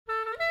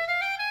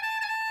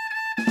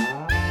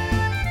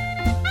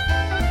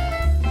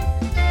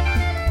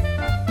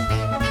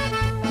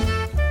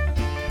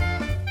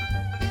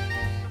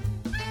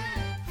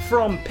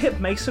from Pip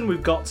Mason,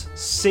 we've got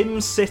Sim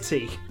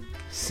City.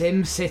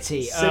 Sim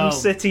City. Sim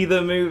City,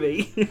 the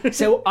movie.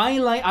 So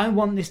I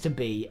want this to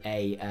be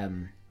a.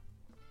 I'm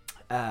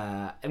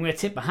going to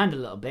tip my hand a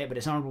little bit, but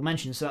it's honourable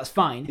mention, so that's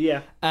fine.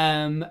 Yeah.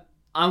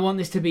 I want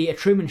this to be a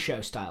Truman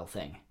Show style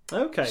thing.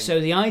 Okay.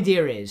 So the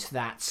idea is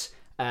that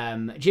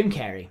Jim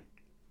Carrey,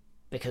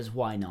 because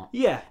why not?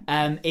 Yeah.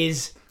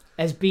 Is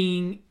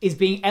being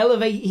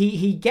elevated.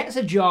 He gets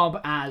a job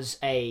as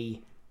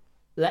a,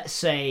 let's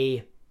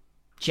say,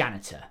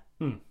 janitor,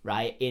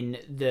 right, in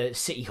the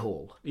city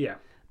hall. Yeah.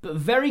 But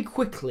very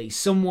quickly,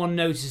 someone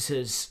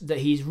notices that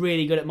he's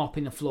really good at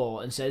mopping the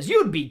floor and says,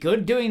 "You'd be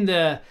good doing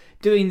the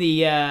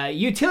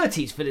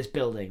utilities for this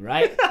building,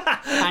 right?"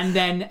 and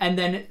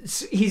then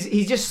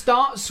he just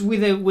starts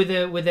with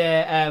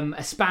a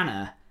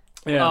spanner,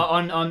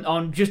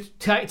 on just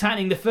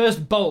tightening the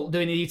first bolt,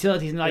 doing the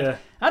utilities, and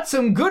that's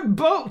some good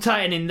bolt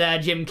tightening there,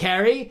 Jim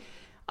Carrey.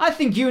 I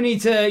think you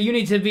need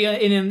to be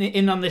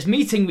in on this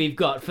meeting we've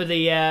got for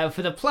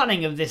the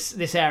planning of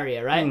this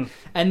area, right?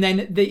 And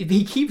then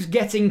he keeps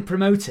getting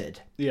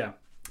promoted. Yeah.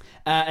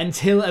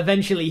 Until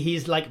eventually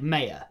he's like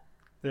mayor.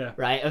 Yeah.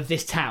 Right, of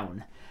this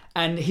town.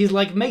 And he's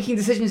like making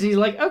decisions. He's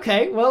like,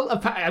 okay, well,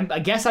 I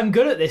guess I'm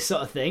good at this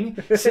sort of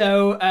thing.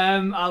 So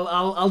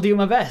I'll do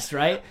my best,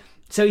 right?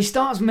 So he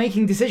starts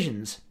making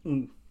decisions,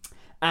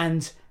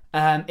 and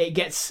it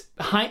gets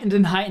heightened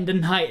and heightened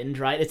and heightened,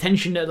 right? The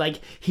tension that like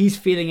he's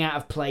feeling out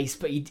of place,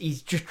 but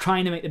he's just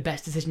trying to make the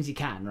best decisions he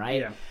can,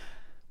 right? Yeah.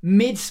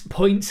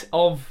 Mid-point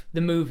of the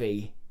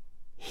movie,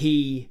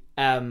 he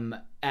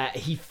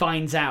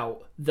finds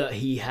out that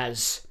he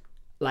has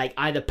like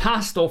either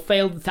passed or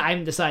failed. I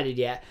haven't decided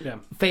yet. Yeah.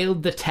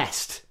 Failed the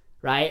test,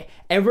 right?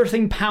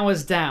 Everything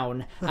powers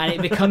down, and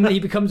he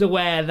becomes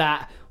aware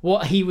that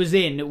what he was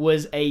in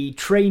was a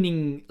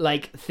training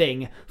like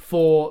thing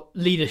for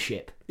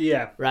leadership.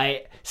 Yeah.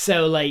 Right?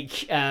 So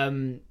like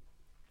and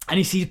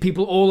he sees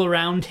people all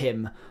around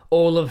him,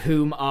 all of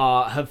whom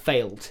have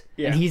failed.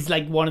 Yeah. And he's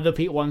like one of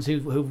the ones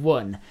who've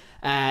won.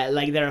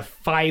 Like there are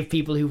 5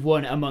 people who've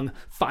won among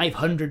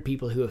 500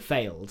 people who have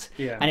failed.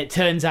 Yeah. And it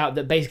turns out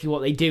that basically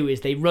what they do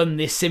is they run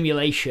this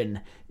simulation,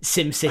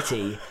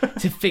 SimCity,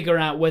 to figure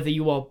out whether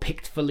you are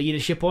picked for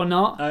leadership or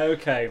not.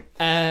 Okay.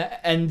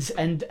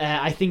 And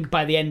I think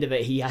by the end of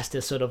it, he has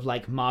to sort of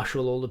like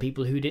marshal all the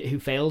people who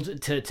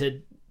failed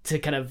to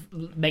kind of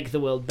make the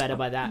world better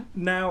by that.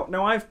 Now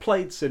I've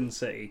played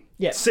SimCity.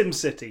 Yeah.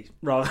 SimCity,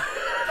 rather.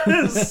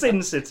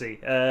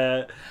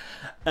 SimCity.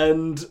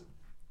 And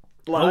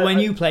like, when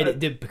you played it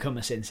did become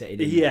a SimCity,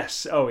 didn't it?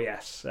 Yes. Oh,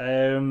 yes.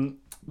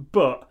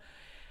 But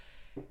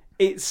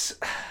it's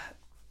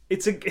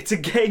a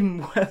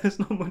game where there's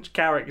not much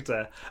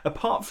character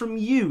apart from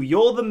you.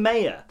 You're the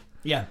mayor.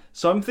 Yeah.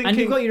 So I'm thinking, and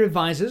you've got your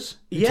advisors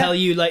who tell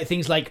you like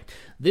things like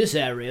this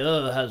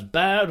area has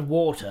bad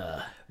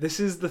water. This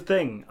is the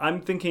thing.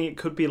 I'm thinking it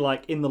could be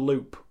like In the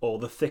Loop or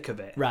The Thick of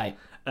It. Right.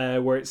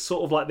 Where it's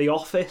sort of like The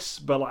Office,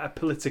 but like a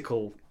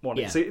political one.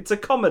 Yeah. It's a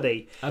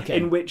comedy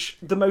in which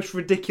the most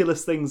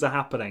ridiculous things are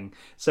happening.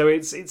 So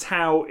it's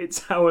how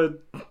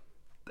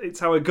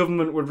a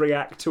government would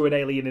react to an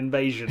alien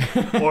invasion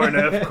or an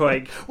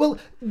earthquake. Well,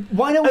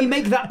 why don't we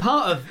make that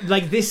part of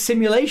like this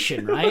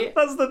simulation, right?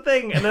 That's the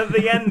thing. And at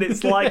the end,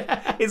 it's like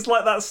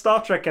that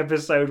Star Trek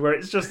episode where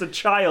it's just a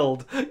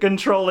child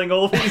controlling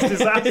all these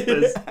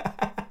disasters.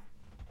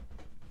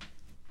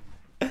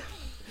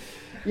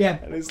 Yeah,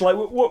 and it's like,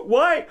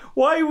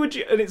 why would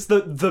you? And it's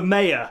the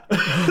mayor,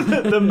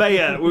 the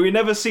mayor. We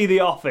never see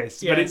the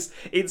office, but it's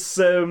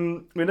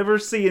we never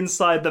see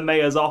inside the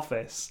mayor's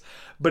office.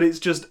 But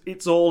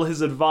it's all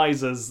his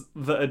advisors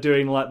that are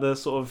doing like the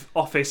sort of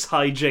office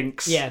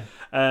hijinks,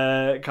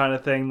 kind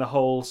of thing. The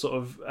whole sort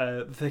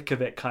of thick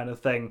of it kind of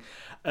thing.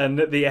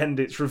 And at the end,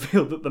 it's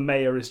revealed that the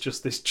mayor is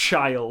just this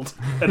child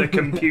at a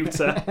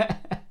computer.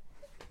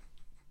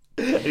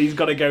 And he's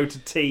got to go to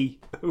tea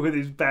with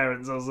his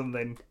parents or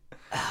something.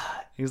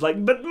 He's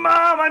like, but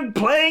Mom, I'm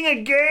playing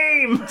a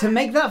game! To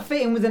make that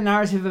fit in with the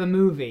narrative of a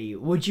movie,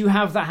 would you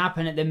have that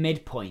happen at the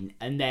midpoint,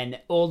 and then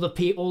all the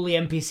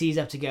NPCs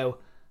have to go,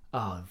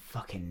 oh,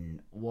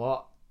 fucking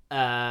what?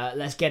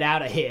 Let's get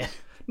out of here.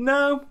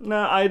 No,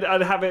 I'd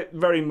have it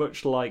very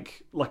much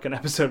like an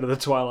episode of The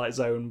Twilight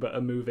Zone, but a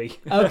movie.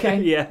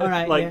 Okay, yeah, all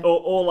right, like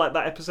or like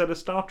that episode of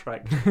Star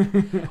Trek,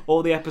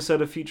 or the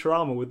episode of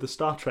Futurama with the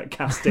Star Trek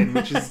cast in,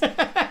 which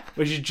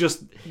is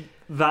just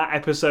that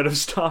episode of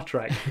Star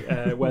Trek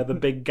where the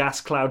big gas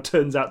cloud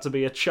turns out to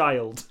be a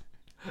child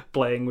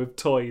playing with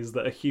toys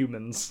that are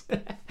humans.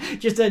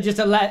 just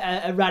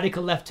a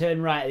radical left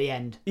turn right at the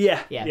end.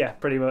 Yeah,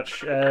 pretty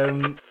much.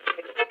 Okay,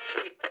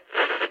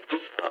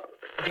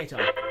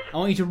 Tom, I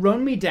want you to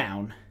run me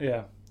down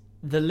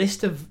the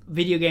list of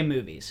video game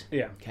movies.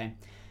 Yeah. Okay.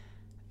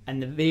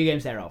 And the video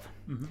games thereof.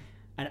 Mm-hmm.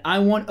 And I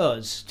want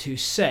us to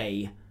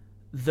say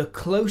the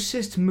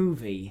closest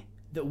movie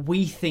that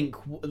we think...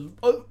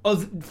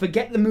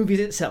 forget the movies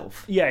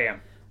itself. Yeah.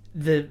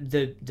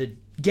 The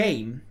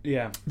game.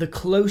 Yeah. The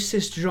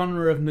closest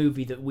genre of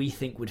movie that we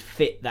think would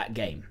fit that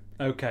game.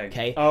 Okay.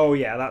 Okay. Oh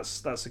yeah,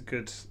 that's a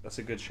good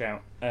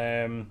shout.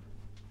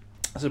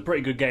 It's a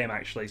pretty good game,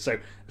 actually. So,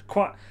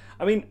 quite...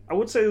 I mean, I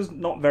would say there's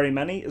not very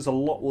many. There's a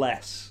lot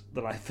less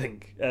than I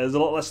think. There's a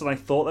lot less than I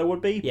thought there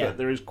would be, but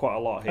there is quite a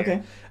lot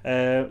here.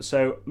 Okay.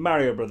 So,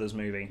 Mario Brothers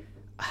movie.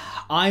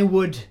 I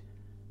wouldn't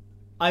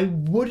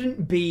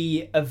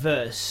be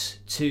averse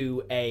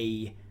to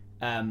a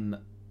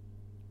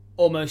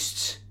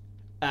almost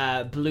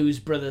Blues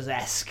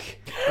Brothers-esque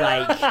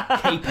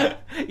caper.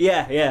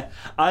 Yeah.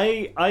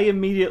 I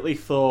immediately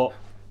thought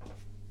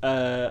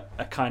a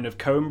kind of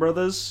Coen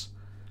Brothers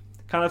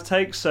kind of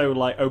take, so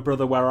like Oh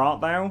Brother Where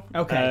Art Thou,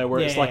 okay, where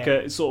it's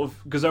a sort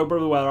of, because Oh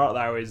Brother Where Art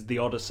Thou is the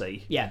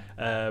Odyssey,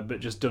 but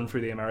just done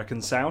through the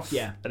American South,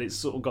 and it's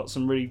sort of got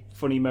some really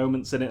funny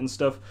moments in it and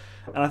stuff,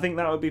 and I think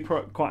that would be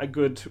quite a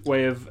good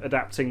way of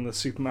adapting the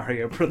Super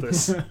Mario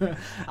Brothers.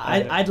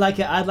 I'd like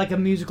a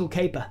musical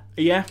caper.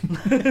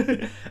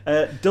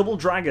 Double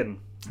Dragon.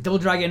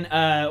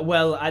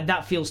 Well,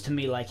 that feels to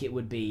me like it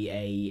would be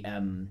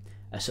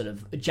a sort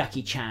of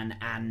Jackie Chan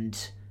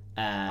and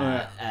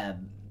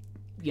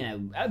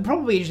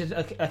probably just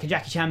like a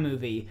Jackie Chan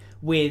movie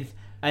with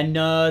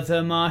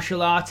another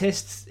martial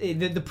artist.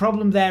 The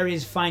problem there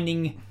is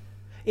finding...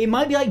 It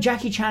might be like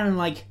Jackie Chan and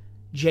like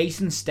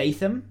Jason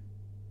Statham.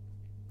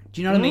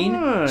 Do you know what I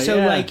mean? So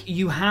like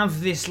you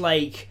have this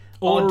like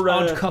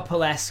odd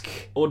couple-esque...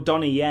 Or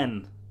Donnie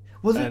Yen.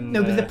 Well,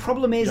 but the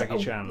problem is,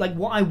 like,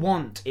 what I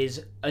want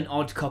is an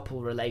odd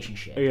couple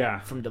relationship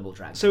from Double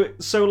Dragon.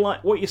 So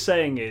like, what you're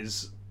saying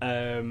is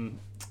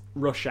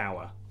Rush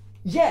Hour.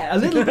 Yeah, a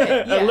little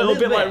bit. Yeah, a little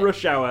bit like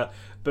Rush Hour,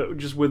 but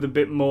just with a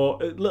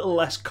little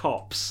less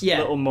cops, a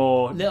little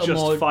more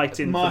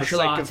fighting martial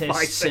for the sake of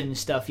artists fighting. and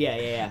stuff.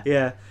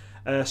 Yeah.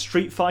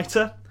 Street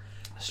Fighter.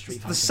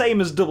 The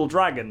same as Double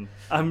Dragon.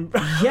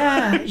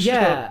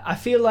 Yeah. I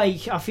feel like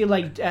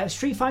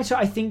Street Fighter.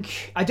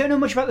 I don't know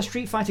much about the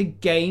Street Fighter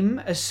game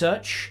as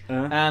such,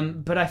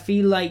 but I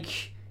feel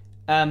like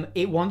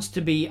it wants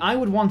to be. I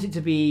would want it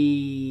to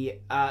be.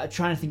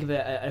 Trying to think of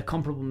a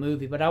comparable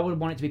movie, but I would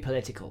want it to be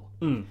political.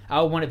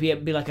 I would want it to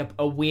be like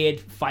a weird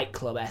Fight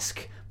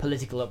Club-esque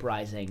political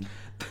uprising.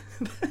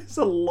 There's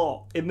a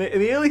lot in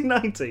the early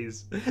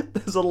 90s.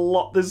 There's a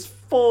lot. There's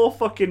 4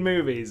 fucking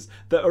movies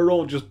that are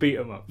all just beat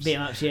 'em ups.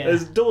 Yeah.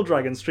 There's Double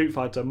Dragon, Street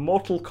Fighter,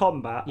 Mortal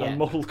Kombat, and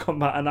Mortal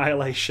Kombat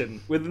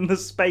Annihilation within the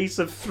space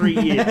of 3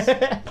 years.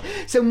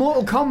 So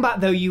Mortal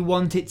Kombat, though, you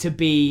want it to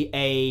be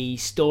a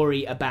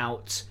story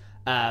about,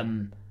 I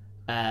think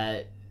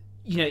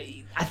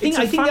it's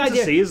a fantasy, the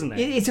idea, isn't it?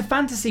 It's a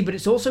fantasy, but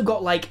it's also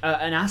got like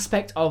an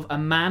aspect of a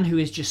man who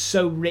is just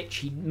so rich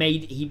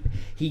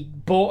he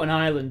bought an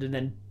island and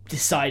then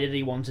decided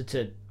he wanted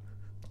to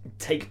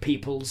take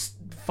people's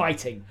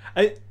fighting.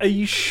 Are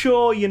you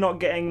sure you're not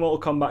getting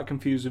Mortal Kombat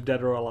confused with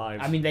Dead or Alive?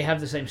 I mean, they have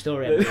the same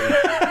story, I believe.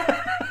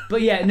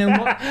 But yeah, no,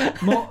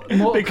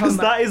 Mortal because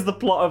Kombat... that is the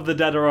plot of the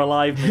Dead or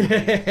Alive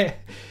movie.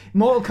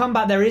 Mortal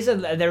Kombat, there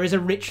is a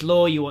rich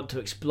lore you want to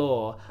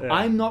explore. Yeah.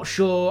 I'm not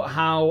sure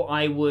how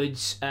I would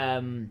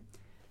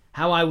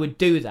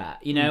do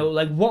that. You know,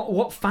 like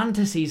what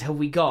fantasies have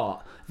we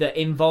got that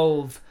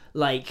involve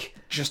like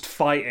just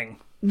fighting?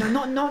 No,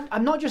 not.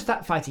 I'm not just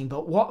that fighting,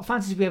 but what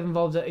fantasies we have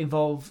involved that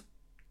involve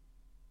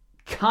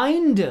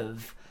kind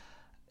of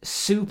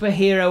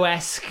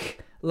superhero-esque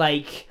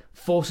like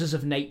forces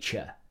of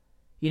nature.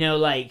 You know,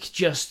 like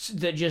just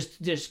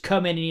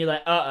come in and you're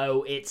like,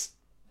 it's.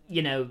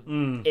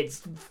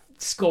 It's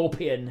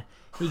Scorpion.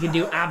 He can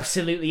do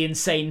absolutely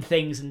insane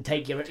things and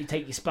take your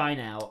spine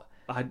out.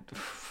 I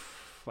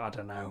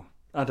don't know.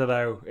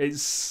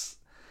 It's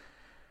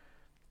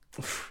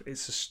a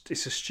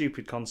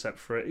stupid concept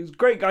for it. It's a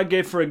great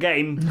idea for a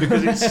game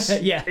because it's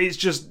it's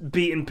just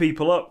beating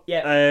people up.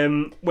 Yeah.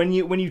 When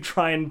you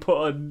try and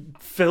put a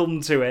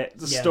film to it,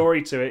 the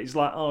story to it, it's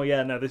like,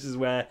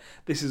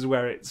 this is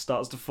where it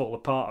starts to fall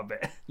apart a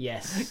bit.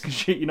 Yes.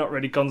 Because you're not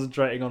really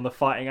concentrating on the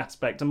fighting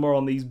aspect and more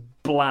on these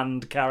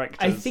bland characters.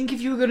 I think if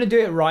you were going to do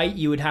it right,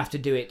 you would have to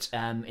do it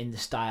in the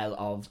style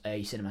of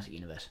a cinematic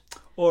universe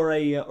or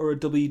a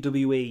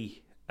WWE.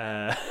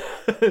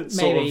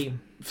 Maybe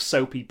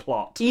soapy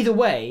plot. Either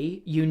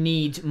way, you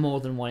need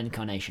more than one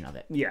incarnation of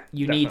it. Yeah,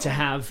 you need to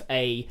have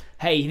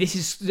this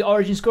is the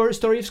origin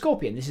story of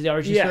Scorpion. This is the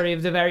origin story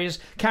of the various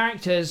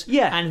characters.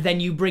 Yeah, and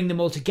then you bring them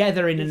all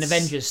together in an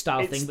Avengers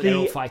style thing, but they're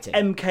all fighting.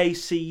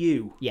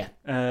 MKCU. Yeah,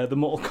 the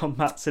Mortal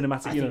Kombat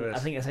cinematic universe. I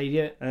think that's how you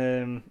do it.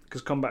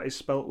 Because combat is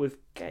spelt with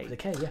K. With a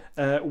K.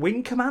 Yeah.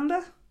 Wing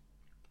Commander.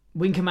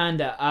 Wing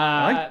Commander,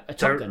 a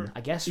Top Gun, I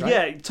guess, right?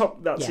 Yeah,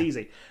 that's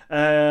easy.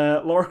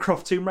 Lara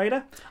Croft Tomb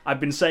Raider. I've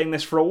been saying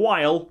this for a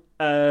while.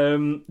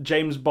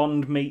 James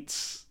Bond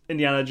meets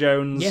Indiana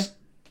Jones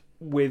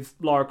with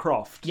Lara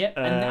Croft. Yeah,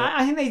 and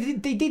I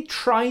think they did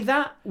try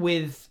that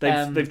with...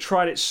 They've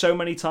tried it so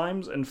many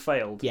times and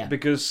failed. Yeah.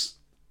 Because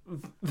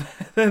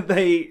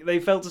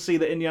they failed to see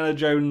that Indiana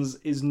Jones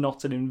is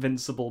not an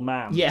invincible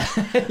man. Yeah.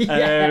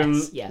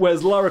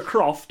 Whereas Lara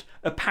Croft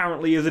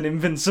apparently is an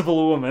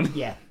invincible woman.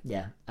 Yeah.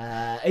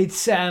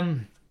 It's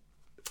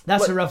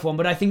that's a rough one,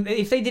 but I think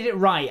if they did it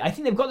right, I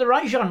think they've got the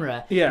right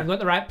genre. Yeah. They've got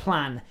the right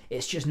plan.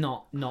 It's just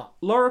not.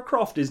 Lara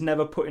Croft is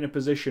never put in a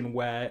position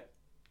where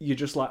you're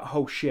just like,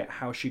 oh shit,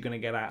 how's she going to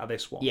get out of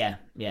this one? Yeah.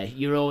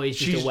 You're always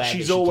just aware.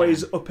 She's that she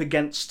always can. up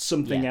against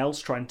something else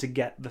trying to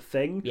get the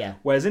thing. Yeah.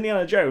 Whereas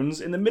Indiana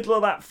Jones, in the middle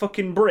of that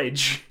fucking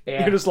bridge,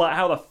 Yeah. you're just like,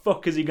 how the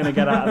fuck is he going to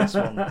get out of this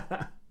one?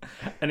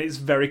 And it's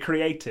very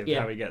creative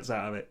how he gets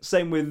out of it.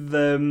 Same with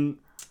Raiders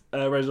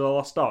of the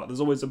Lost Ark.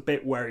 There's always a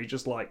bit where he's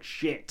just like,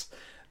 shit.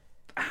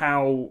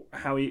 How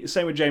he...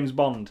 Same with James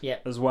Bond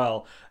as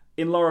well.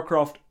 In Lara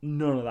Croft,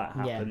 none of that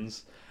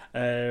happens.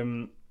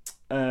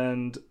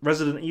 And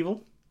Resident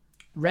Evil.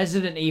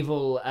 Resident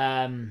Evil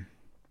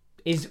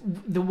is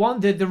the one.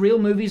 The real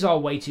movies are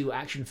way too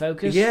action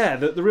focused. Yeah,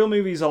 the real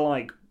movies are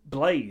like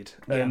Blade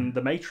and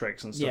The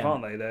Matrix and stuff,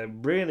 aren't they? They're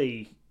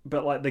really...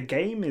 But like the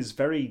game is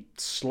very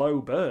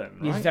slow burn,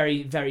 right? It's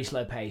very, very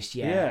slow paced.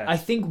 Yeah. I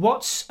think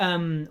what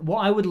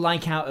I would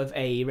like out of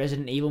a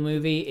Resident Evil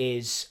movie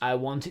is I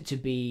want it to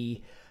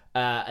be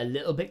a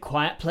little bit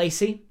quiet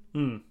placey.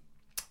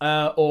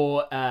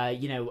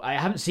 I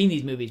haven't seen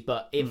these movies,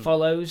 but it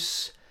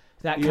follows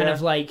that kind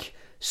of like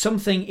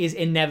something is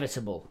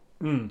inevitable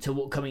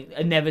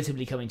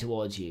inevitably coming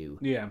towards you.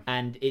 Yeah,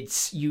 and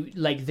it's you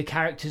like the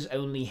characters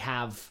only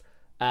have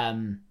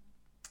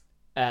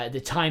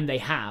the time they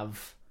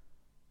have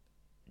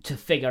to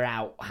figure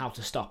out how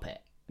to stop it.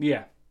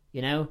 Yeah,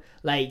 you know,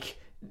 like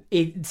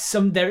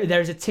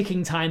there's a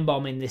ticking time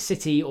bomb in the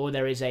city, or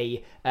there is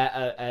a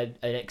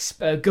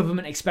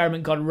government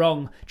experiment gone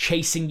wrong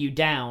chasing you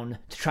down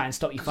to try and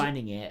stop you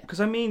finding it. Because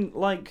I mean,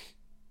 like,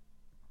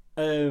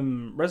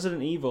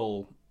 Resident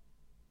Evil,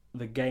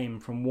 the game,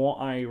 from what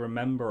I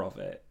remember of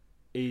it,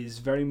 is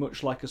very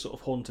much like a sort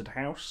of haunted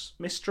house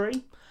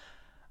mystery,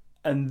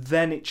 and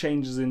then it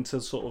changes into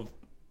sort of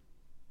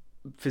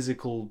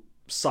physical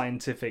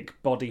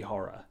scientific body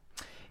horror.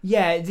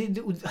 Yeah,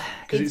 because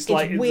it's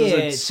like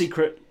weird. There's a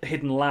secret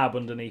hidden lab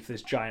underneath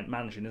this giant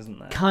mansion, isn't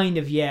there? Kind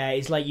of, yeah.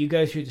 It's like you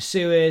go through the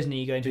sewers and then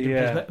you go into a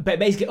different place. But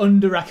basically,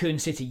 under Raccoon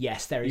City,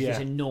 yes, there is this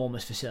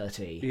enormous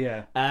facility.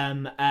 Yeah.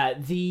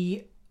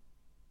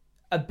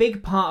 A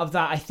big part of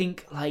that, I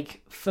think,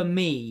 like for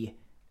me,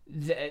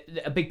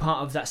 a big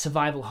part of that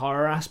survival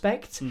horror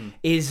aspect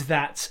is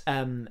that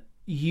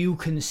you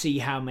can see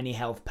how many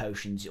health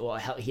potions or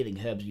healing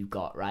herbs you've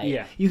got, right?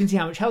 Yeah. You can see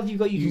how much health you've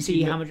got. You can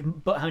see how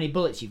many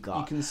bullets you've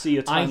got. You can see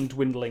your time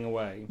dwindling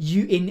away.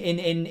 You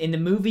in the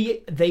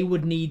movie, they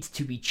would need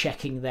to be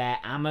checking their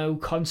ammo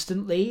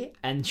constantly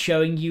and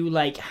showing you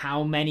like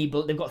how many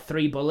bullets they've got.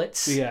 3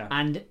 bullets. Yeah.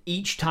 And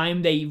each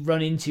time they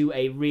run into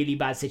a really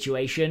bad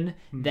situation,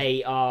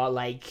 they're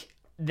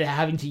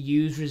having to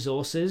use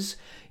resources.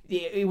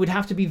 It would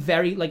have to be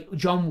very, like,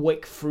 John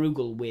Wick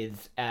frugal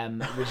with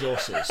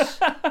resources.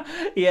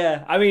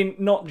 Yeah, I mean,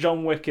 not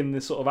John Wick in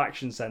this sort of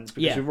action sense,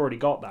 because we've already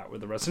got that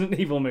with the Resident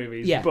Evil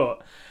movies. Yeah.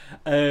 But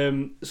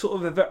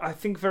sort of, I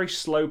think, very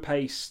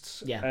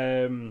slow-paced.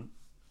 Yeah.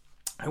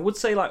 I would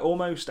say, like,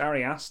 almost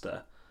Ari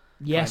Aster.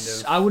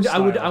 Yes, kind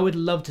of I would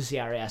love to see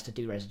Ari Aster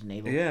do Resident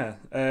Evil. Yeah.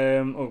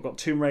 We've got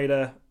Tomb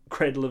Raider,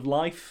 Cradle of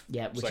Life.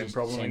 Yeah, which same is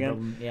problem same again.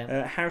 problem,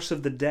 yeah. House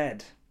of the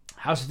Dead.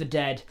 House of the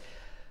Dead.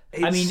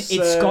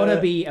 It's got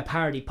to be a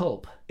parody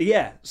pulp.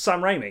 Yeah,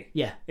 Sam Raimi.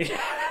 Yeah.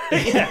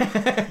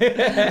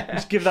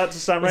 Just give that to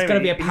Sam Raimi. It's got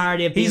to be a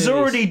parody of He's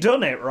B-movies. already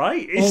done it,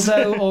 right?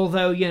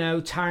 Although you know,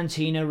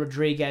 Tarantino,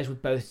 Rodriguez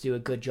would both do a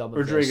good job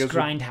of this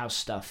grindhouse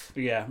stuff.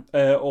 Yeah,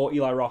 or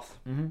Eli Roth.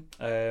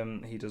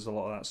 Mm-hmm. He does a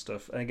lot of that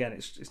stuff. And again,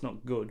 it's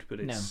not good, but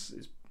it's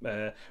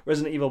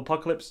Resident Evil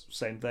Apocalypse,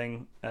 same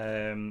thing.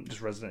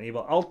 Just Resident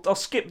Evil. I'll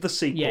skip the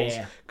sequels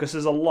because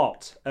there's a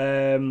lot.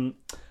 Alone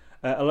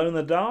in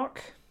the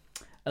Dark.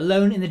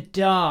 Alone in the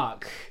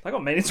Dark. That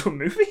got made into a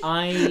movie?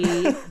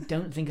 I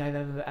don't think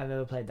I've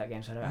ever played that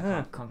game, so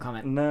I can't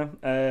comment.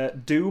 No.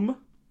 Doom.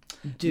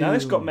 Now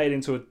this got made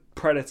into a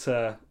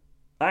Predator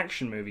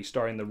action movie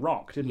starring The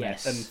Rock, didn't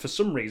it? And for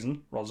some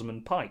reason,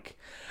 Rosamund Pike.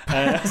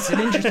 It's an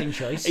interesting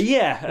choice.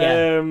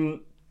 Yeah.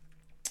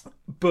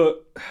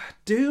 But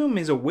Doom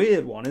is a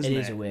weird one, isn't it? It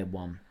is a weird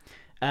one.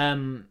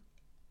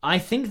 I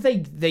think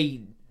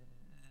they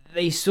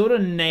sort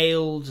of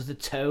nailed the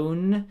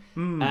tone.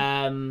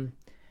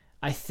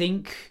 I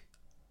think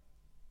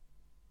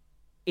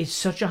it's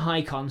such a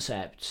high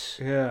concept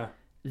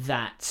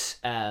that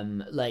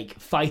like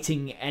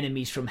fighting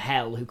enemies from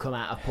hell who come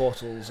out of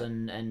portals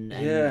and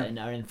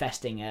are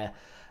infesting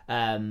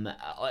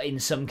in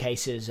some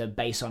cases a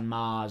base on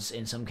Mars,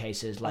 in some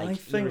cases like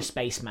you're a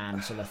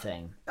spaceman sort of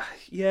thing.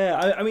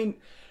 Yeah, I mean,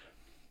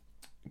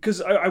 because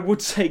I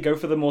would say go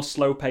for the more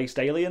slow-paced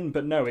Alien,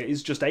 but no, it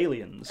is just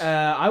aliens.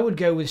 I would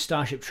go with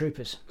Starship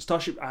Troopers.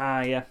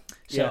 Yeah.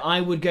 So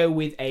I would go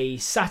with a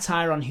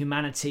satire on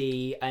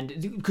humanity,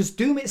 and because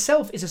Doom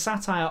itself is a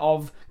satire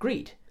of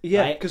greed.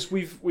 Yeah, because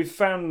we've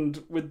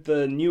found with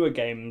the newer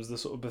games, the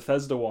sort of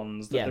Bethesda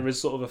ones, that there is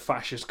sort of a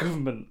fascist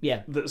government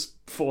that's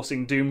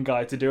forcing Doom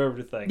Guy to do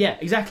everything. Yeah,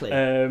 exactly.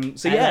 And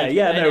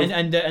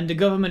the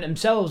government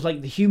themselves,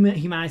 like the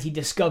humanity,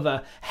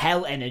 discover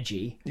hell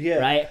energy. Yeah,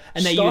 right,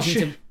 and they're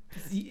using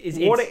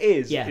what it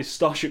is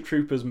Starship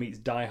Troopers meets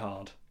Die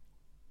Hard.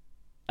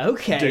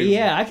 Okay, Doom.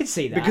 yeah, I could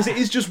see that. Because it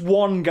is just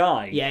one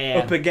guy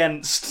Yeah. up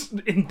against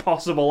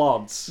impossible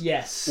odds.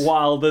 Yes.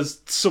 While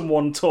there's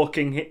someone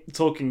talking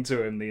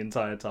to him the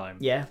entire time.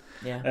 Yeah.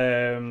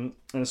 And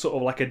it's sort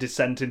of like a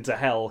descent into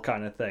hell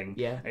kind of thing.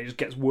 Yeah. And it just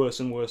gets worse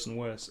and worse and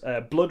worse.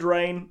 Blood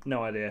Rain,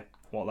 no idea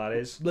what that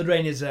is. Blood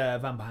Rain is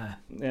vampire.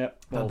 Yeah,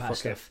 well, Vampire fuck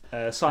stuff.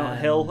 it.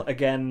 Silent Hill,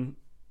 again,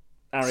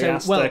 Ari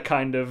Aster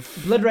kind of...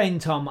 Blood Rain,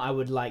 Tom, I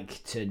would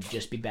like to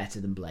just be better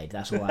than Blade.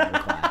 That's all I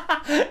require.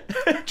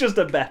 Just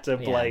a better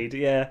Blade,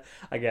 yeah,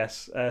 I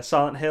guess.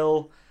 Silent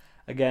Hill,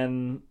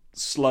 again,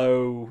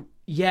 slow...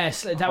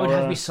 Yes, that horror. would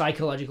have to be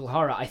psychological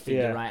horror. I think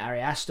you're right. Ari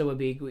Aster would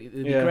be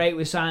great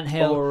with Silent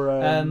Hill. Or,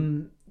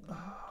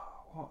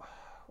 what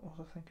was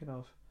I thinking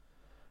of?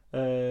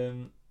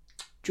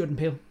 Jordan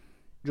Peele.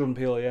 Jordan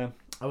Peele, yeah.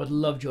 I would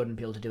love Jordan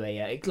Peele to do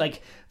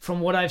like, from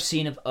what I've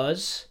seen of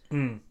Us,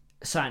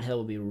 Silent Hill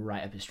would be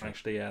right up his street.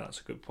 Actually, yeah,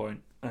 that's a good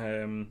point.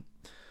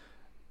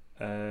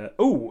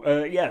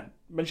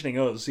 Mentioning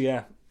Us,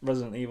 yeah,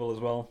 Resident Evil as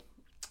well.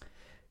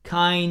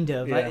 Kind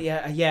of,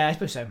 yeah. I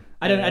suppose so.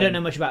 I don't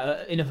know much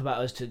enough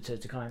about Us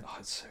to comment. Oh,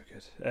 it's so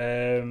good.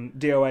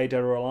 DOA,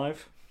 Dead or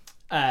Alive.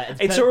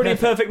 It's already a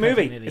perfect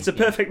movie. It's a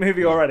perfect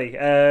movie already.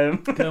 Go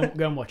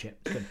and watch it.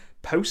 It's good.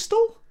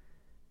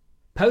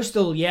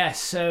 Postal, yes.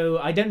 So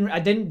I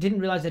didn't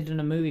realize they'd done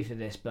a movie for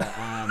this, but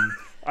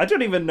I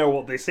don't even know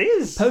what this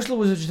is. Postal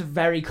was just a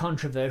very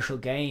controversial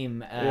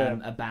game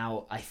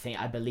about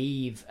I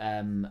believe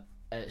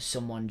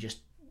someone just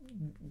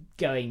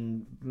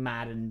going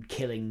mad and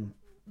killing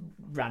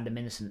random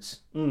innocents.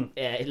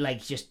 It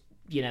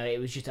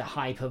was just a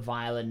hyper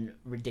violent,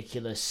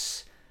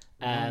 ridiculous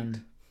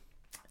game.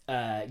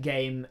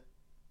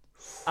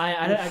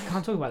 I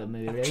can't talk about the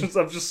movie really.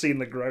 I've just seen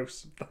the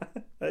gross.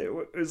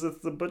 Is this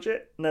the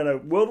budget? No.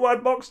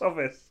 Worldwide box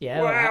office.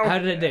 Yeah. Wow. How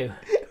did it do?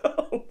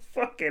 Oh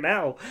fucking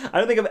hell! I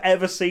don't think I've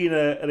ever seen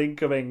an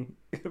incoming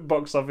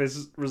box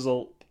office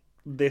result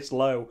this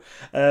low.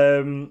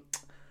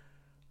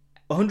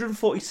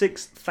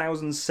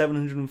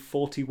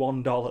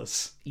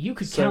 $146,741. You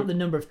could count the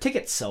number of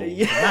tickets sold.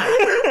 Yeah,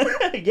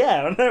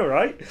 yeah, I know,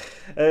 right?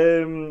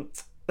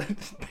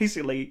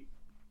 Basically,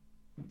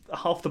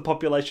 half the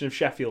population of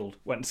Sheffield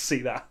went to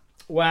see that.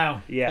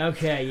 Wow. Yeah.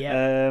 Okay.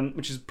 Yeah.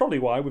 Which is probably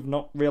why we've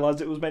not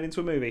realised it was made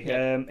into a movie.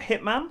 Yeah.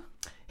 Hitman.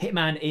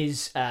 Hitman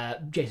is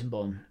Jason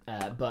Bourne,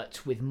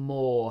 but with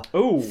more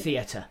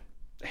theatre.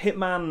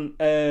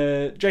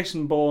 Hitman,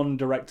 Jason Bourne,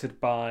 directed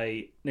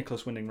by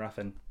Nicholas Winding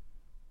Refn.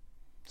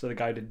 So the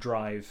guy who did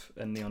Drive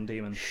and Neon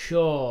Demon.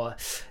 Sure.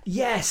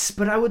 Yes,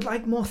 but I would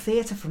like more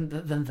theatre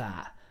than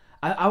that.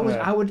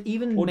 I would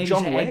even maybe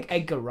John say Wick?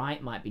 Edgar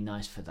Wright might be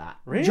nice for that.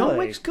 Really? John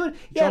Wick's good.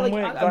 Yeah, John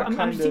like Wick,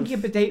 I'm thinking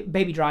of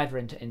Baby Driver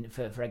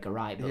for Edgar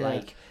Wright,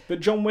 but but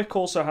John Wick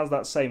also has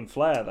that same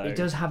flair, though. It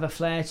does have a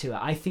flair to it.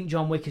 I think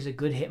John Wick is a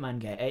good Hitman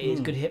game. It is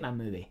a good Hitman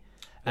movie.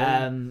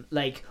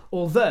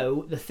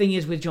 Although the thing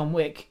is with John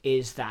Wick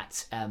is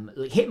that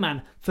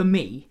Hitman for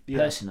me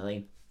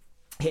personally,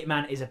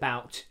 Hitman is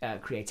about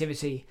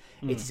creativity.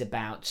 It is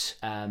about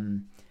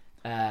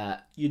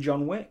you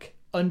John Wick.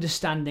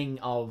 Understanding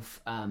of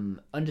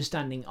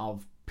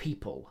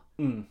people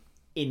in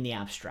the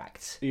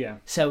abstract. Yeah.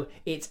 So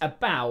it's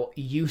about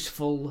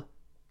useful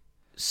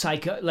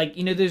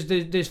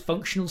there's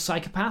functional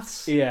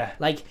psychopaths. Yeah.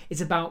 Like it's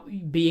about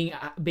being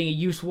a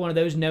useful one of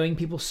those, knowing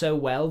people so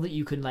well that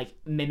you can like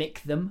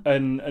mimic them.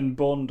 And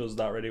Bourne does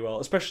that really well.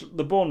 Especially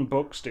the Bourne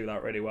books do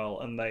that really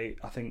well, and I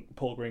think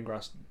Paul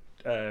Greengrass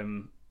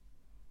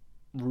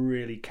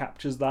really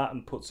captures that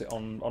and puts it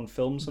on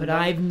film sometimes. But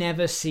I've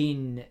never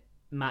seen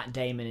Matt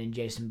Damon and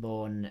Jason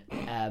Bourne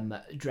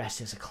dressed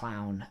as a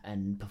clown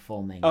and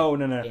performing. Oh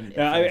no! I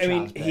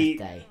mean,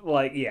 birthday.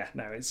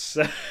 It's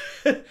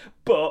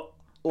but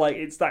like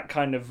it's that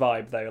kind of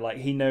vibe though. Like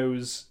he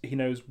knows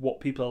what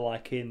people are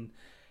like in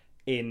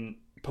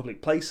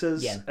public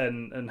places,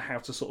 and how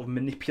to sort of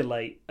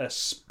manipulate a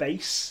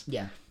space.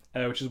 Yeah.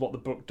 Which is what the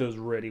book does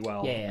really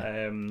well. Yeah.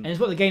 And it's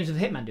what the games of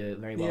Hitman do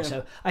very well. Yeah.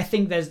 So I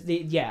think there's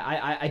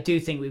I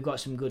do think we've got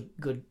some good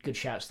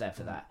shouts there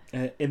for that.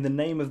 In the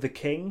Name of the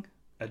King,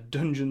 a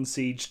Dungeon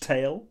Siege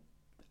tale.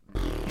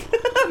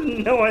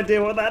 No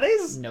idea what that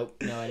is.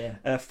 Nope, no idea.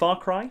 Far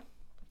Cry.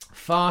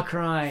 Far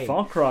Cry.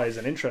 Far Cry is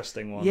an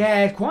interesting one.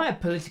 Yeah, quite a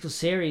political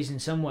series in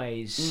some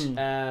ways.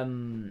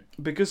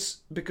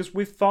 Because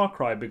with Far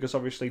Cry, because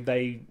obviously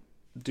they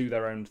do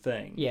their own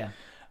thing. Yeah.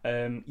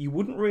 You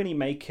wouldn't really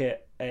make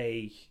it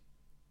you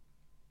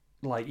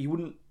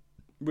wouldn't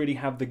really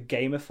have the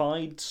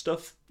gamified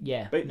stuff.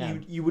 Yeah. But no.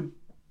 you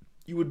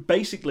would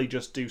basically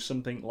just do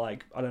something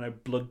like, I don't know,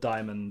 Blood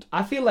Diamond.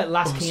 I feel like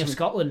Last King of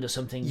Scotland or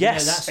something.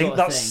 Yes, that sort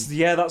of thing.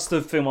 Yeah, that's the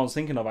film I was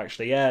thinking of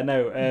actually. Yeah,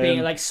 no.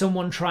 Being like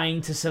someone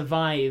trying to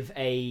survive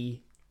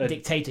a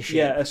dictatorship.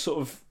 Yeah, a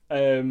sort of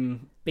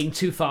being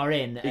too far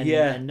in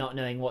and not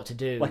knowing what to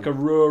do. Like a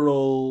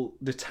rural,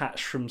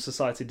 detached from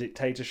society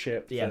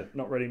dictatorship that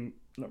not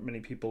many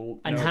people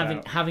and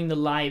know having the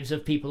lives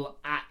of people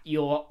in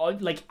your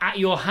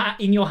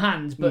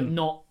hands, but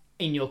not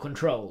in your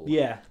control.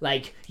 Yeah.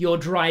 Like you're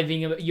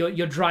driving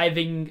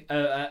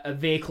a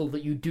vehicle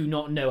that you do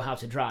not know how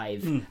to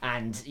drive,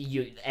 and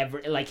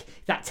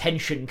that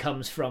tension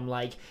comes from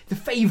like the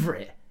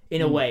favorite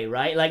in a way,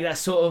 right? Like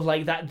that's sort of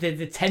like that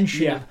the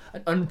tension of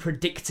an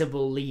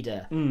unpredictable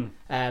leader,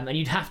 and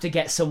you'd have to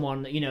get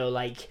someone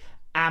like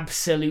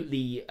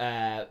absolutely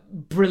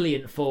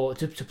brilliant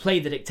to play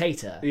the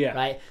dictator,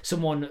 right?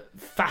 Someone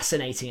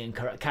fascinating and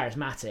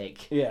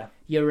charismatic. Yeah.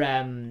 You're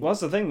Well, that's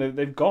the thing.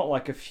 They've got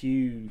like a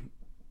few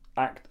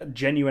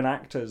genuine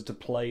actors to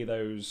play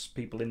those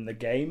people in the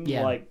game.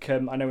 Yeah. Like I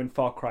know in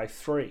Far Cry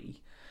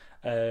 3,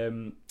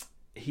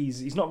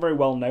 he's not a very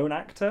well known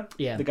actor.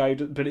 Yeah. The guy,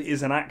 but it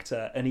is an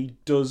actor, and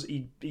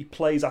he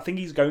plays. I think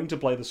he's going to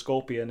play the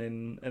Scorpion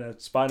in a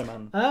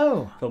Spider-Man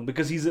film,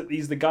 because he's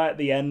the guy at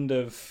the end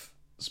of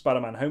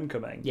Spider-Man: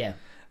 Homecoming. Yeah.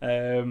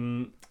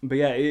 But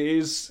yeah, it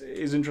is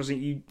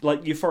interesting.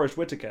 You're Forrest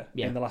Whitaker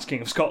in The Last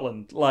King of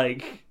Scotland.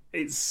 Like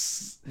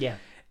it's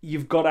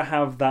you've got to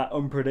have that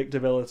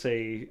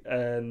unpredictability,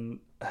 and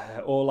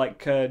or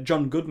like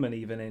John Goodman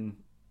even in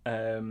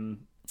 10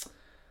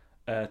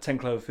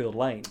 Cloverfield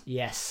Lane.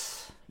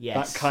 Yes.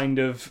 That kind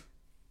of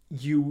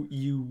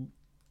you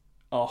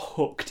are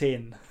hooked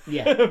in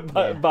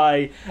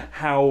by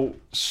how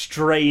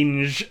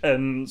strange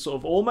and sort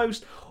of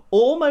almost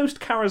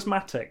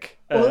charismatic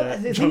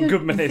John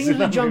Goodman is. The thing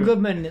with John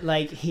Goodman,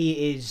 like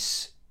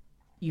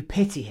you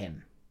pity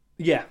him.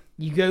 Yeah.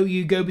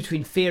 You go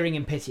between fearing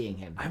and pitying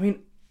him. I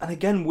mean, and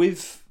again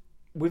with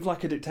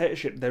like a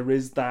dictatorship, there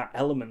is that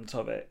element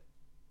of it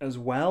as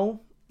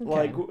well. Okay.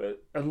 Like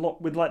a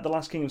lot with like The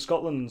Last King of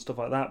Scotland and stuff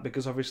like that,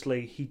 because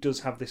obviously he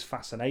does have this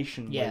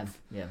fascination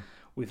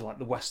with like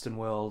the Western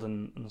world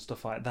and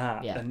stuff like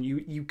that. Yeah. And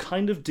you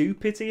kind of do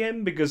pity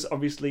him, because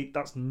obviously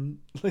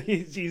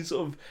he's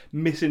sort of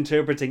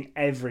misinterpreting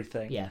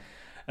everything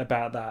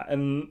about that.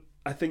 And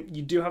I think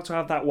you do have to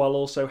have that while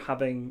also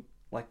having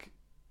like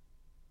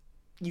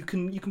you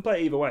can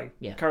play it either way.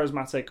 Yeah.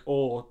 Charismatic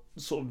or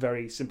sort of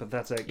very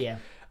sympathetic. Yeah.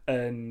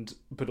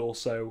 But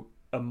also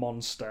a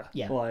monster.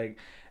 Yeah. Like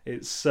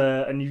it's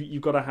and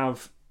you've got to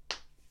have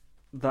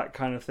that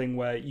kind of thing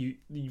where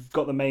you've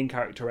got the main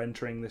character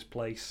entering this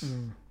place.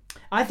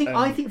 I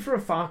think for a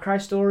Far Cry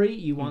story,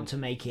 you want to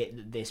make it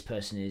that this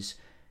person is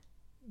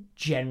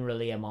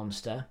generally a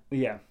monster.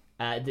 Yeah.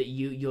 That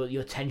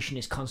your tension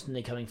is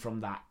constantly coming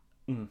from that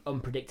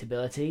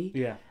unpredictability.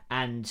 Yeah.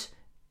 And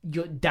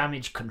your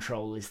damage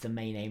control is the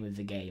main aim of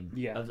the game.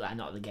 Yeah.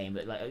 Not the game,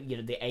 but like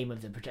the aim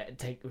of the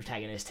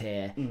protagonist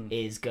here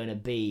is going to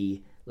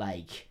be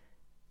like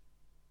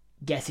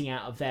getting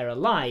out of there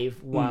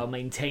alive while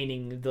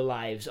maintaining the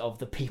lives of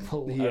the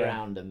people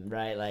around them,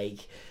 right?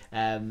 Like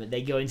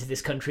they go into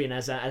this country and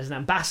as an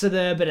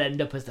ambassador, but end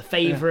up as the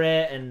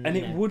favorite, and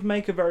it would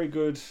make a very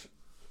good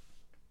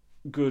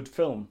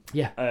film.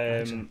 Yeah.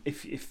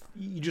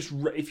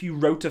 If you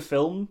wrote a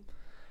film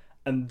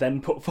and then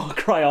put Far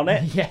Cry on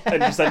it,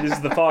 and just said this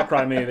is the Far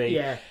Cry movie,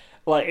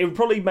 like it would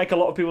probably make a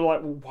lot of people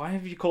like, well, why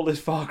have you called this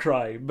Far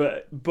Cry?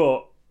 But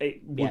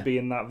it would be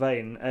in that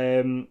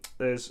vein.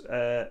 There's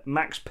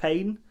Max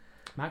Payne.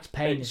 Max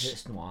Payne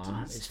is noir.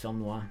 It's film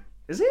noir.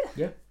 Is it?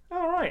 Yeah.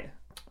 All right.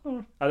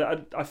 Oh,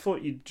 I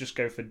thought you'd just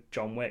go for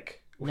John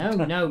Wick.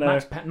 No.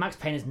 Max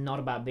Payne is not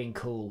about being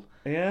cool.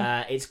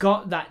 Yeah. It's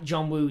got that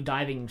John Woo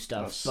diving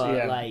stuff,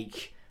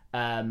 like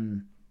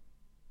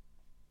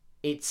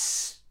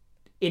it's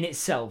in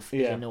itself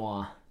is a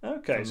noir.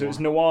 Okay, so it's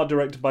noir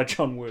directed by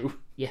John Woo.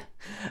 Yeah.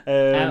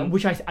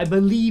 Which I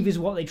believe is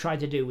what they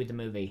tried to do with the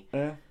movie.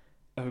 Yeah.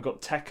 And we've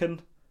got Tekken.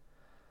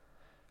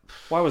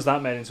 Why was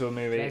that made into a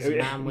movie?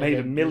 It made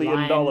 $1 million.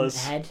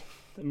 $1.5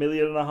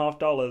 million. A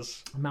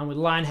man with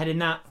a lion head in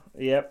that.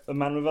 Yep, a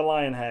man with a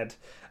lion head.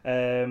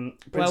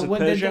 Prince of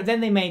Persia.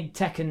 Then they made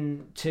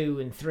Tekken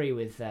 2 and 3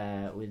 with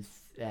James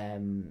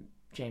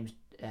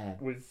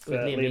with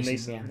Liam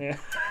Neeson. Yeah.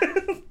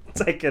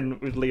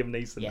 Tekken with Liam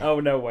Neeson. Yeah. Oh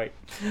no, wait.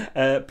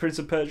 Prince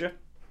of Persia.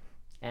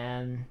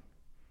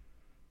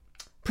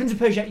 Prince of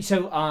Persia.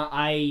 So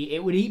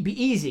it would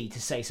be easy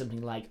to say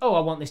something like, "Oh,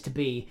 I want this to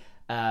be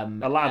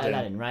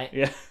Aladdin," right?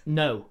 Yeah.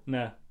 No.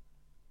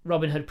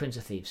 Robin Hood, Prince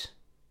of Thieves.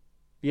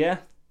 Yeah,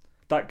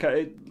 that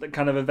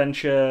kind of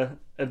adventure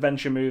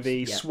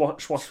movie,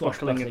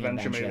 swashbuckling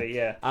adventure movie.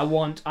 Yeah. I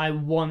want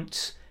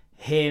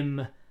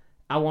him.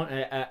 I want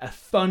a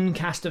fun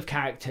cast of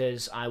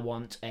characters. I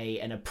want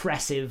an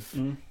oppressive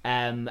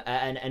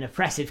an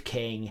oppressive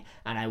king,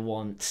 and I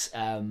want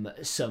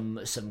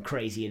some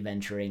crazy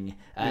adventuring,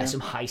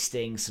 some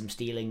heisting, some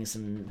stealing,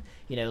 some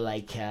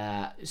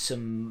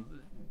some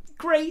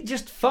great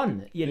just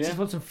fun. Just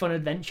want some fun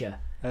adventure.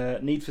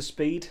 Need for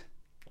Speed.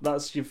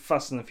 That's your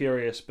Fast and the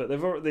Furious, but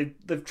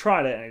they've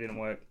tried it and it didn't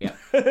work. Yeah.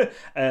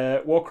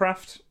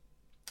 Warcraft.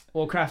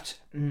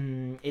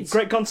 It's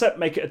great concept.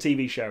 Make it a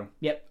TV show.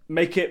 Yep.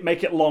 Make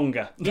it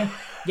longer. Yeah.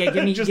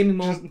 Give me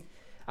more.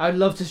 I'd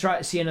love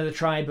to see another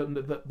try,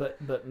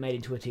 but made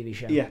into a TV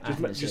show. Yeah.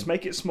 Just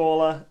make it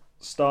smaller.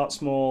 Start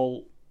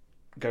small.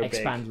 Go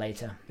expand big.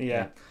 Later.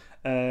 Yeah.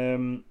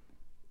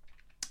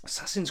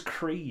 Assassin's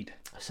Creed.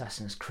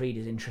 Assassin's Creed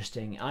is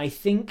interesting. I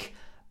think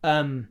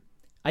I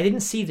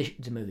didn't see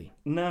the movie.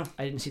 No.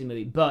 I didn't see the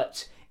movie,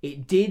 but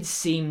it did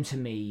seem to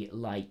me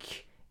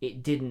like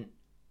it didn't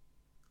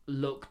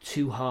look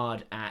too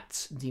hard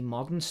at the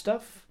modern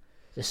stuff,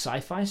 the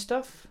sci-fi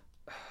stuff.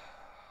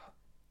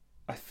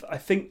 I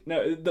think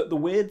no. The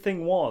weird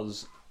thing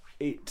was,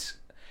 it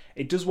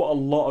does what a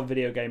lot of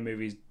video game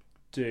movies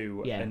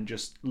do, and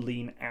just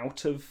lean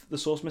out of the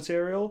source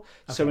material.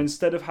 Okay. So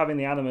instead of having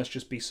the Animus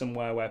just be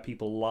somewhere where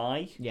people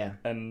lie,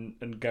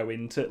 and go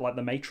into like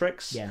the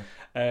Matrix,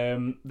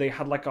 they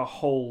had like a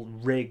whole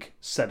rig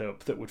set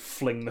up that would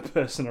fling the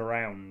person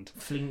around,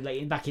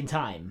 like back in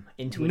time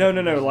into no,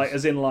 like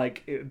as in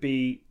like it would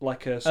be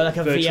like a, sort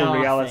of virtual VR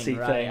reality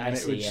thing, and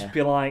it would just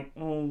be like,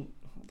 oh,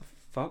 what the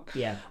fuck,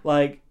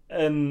 like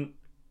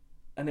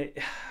and it,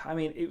 I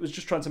mean, it was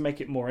just trying to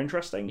make it more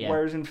interesting. Yeah.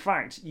 Whereas in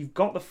fact, you've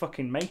got the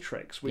fucking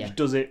Matrix, which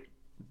does it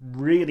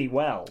really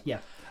well. Yeah.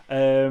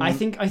 I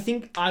think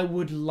I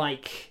would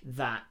like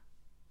that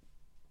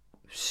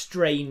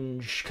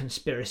strange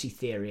conspiracy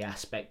theory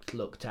aspect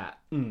looked at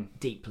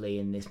deeply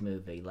in this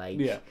movie.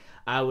 Like,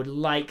 I would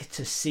like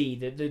to see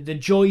the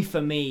joy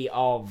for me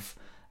of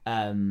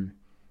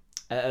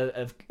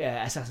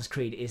Assassin's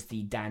Creed is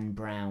the Dan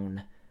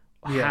Brown.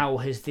 How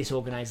has this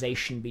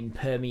organization been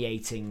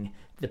permeating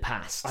the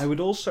past? I would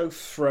also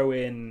throw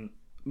in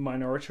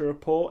Minority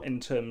Report in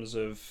terms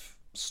of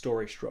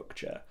story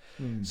structure.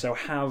 So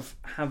have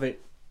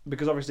it,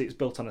 because obviously it's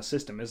built on a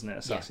system, isn't it?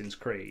 Assassin's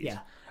Creed. Yeah.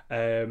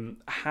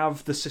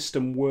 Have the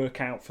system work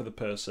out for the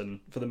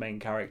person, for the main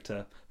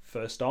character,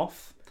 first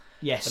off.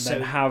 Yes.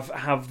 And then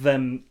have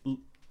them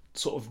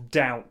sort of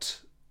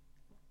doubt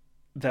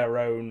their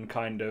own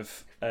kind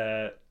of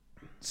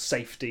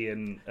safety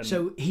and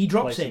so he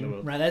drops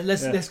in, right?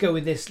 Let's go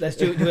with this. Let's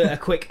do a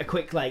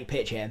quick like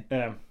pitch here.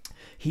 Yeah.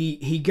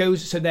 He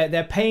goes, so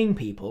they're paying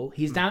people.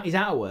 He's out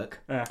of work.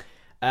 Yeah.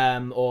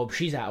 Or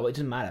she's out of work, it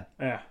doesn't matter.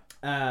 Yeah.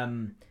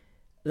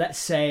 Let's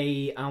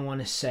say I want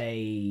to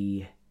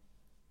say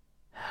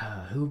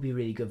who would be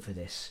really good for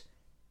this?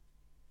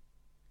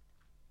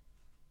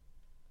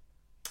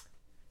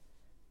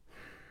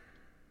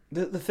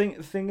 The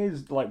thing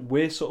is, like,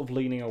 we're sort of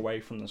leaning away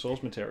from the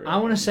source material. I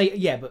want to say,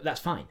 but that's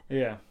fine.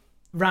 Yeah.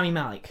 Rami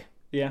Malek,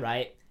 yeah,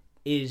 right,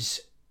 is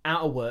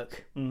out of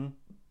work,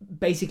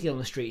 basically on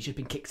the street. He's just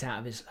been kicked out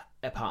of his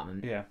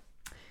apartment. Yeah.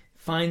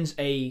 Finds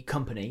a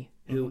company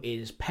who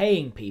is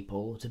paying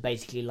people to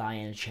basically lie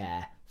in a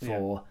chair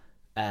for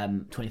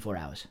 24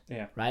 hours.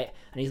 Yeah. Right?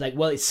 And he's like,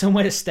 well, it's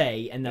somewhere to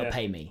stay and they'll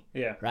pay me.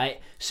 Yeah. Right?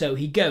 So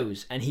he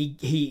goes and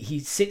he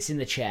sits in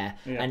the chair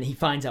and he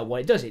finds out what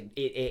it does.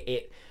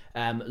 It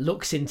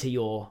looks into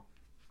your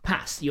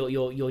past,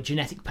 your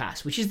genetic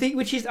past, which is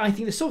I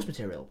think the source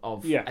material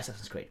of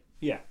Assassin's Creed.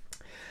 Yeah.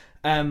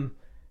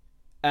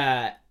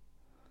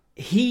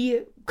 He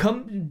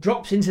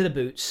drops into the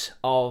boots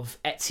of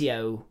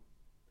Ezio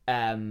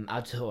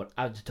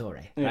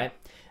Auditore, right?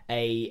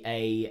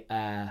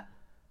 A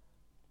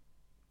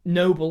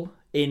noble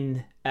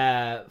in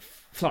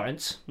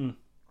Florence,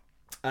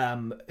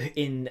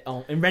 in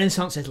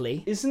Renaissance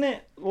Italy. Isn't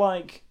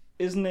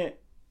it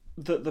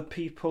that the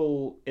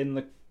people in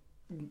the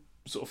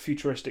sort of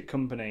futuristic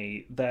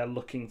company, they're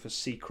looking for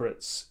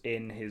secrets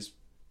in his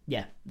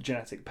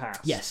genetic past?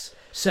 Yes.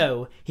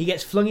 So he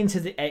gets flung into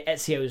the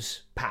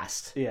Ezio's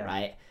past,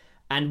 right?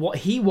 And what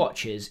he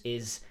watches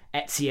is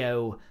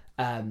Ezio.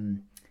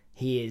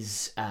 He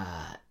is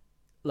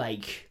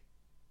like,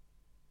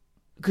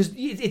 because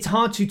it's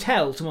hard to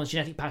tell someone's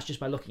genetic past just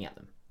by looking at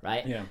them,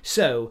 right? Yeah.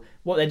 So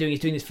what they're doing is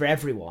doing this for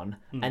everyone,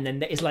 and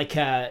then it's like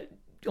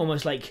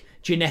almost like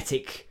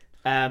genetic.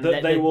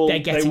 They're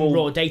getting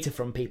raw data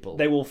from people.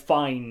 They will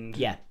find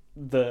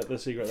the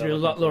secret through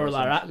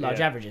large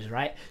averages,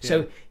 right? Yeah.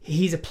 So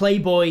he's a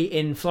playboy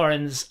in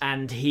Florence,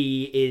 and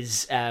he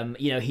is,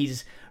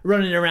 he's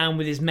running around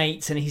with his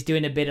mates, and he's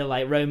doing a bit of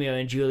like Romeo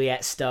and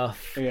Juliet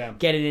stuff,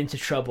 getting into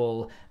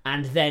trouble,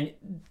 and then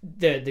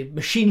the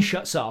machine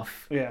shuts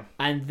off,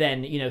 and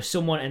then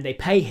someone, and they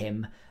pay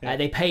him,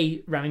 they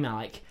pay Rami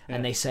Malek,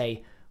 and they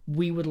say,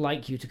 we would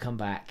like you to come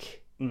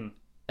back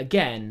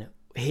again.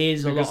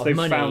 Here's a lot of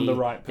money. Found the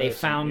right person. They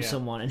found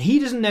someone, and he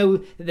doesn't know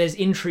that there's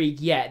intrigue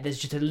yet. There's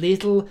just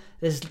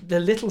there's the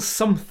little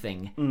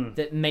something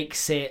that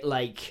makes it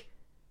like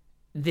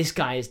this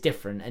guy is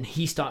different, and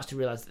he starts to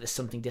realize that there's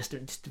something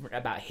different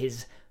about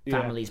his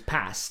family's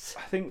past.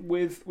 I think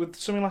with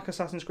something like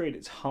Assassin's Creed,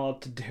 it's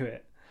hard to do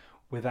it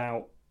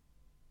without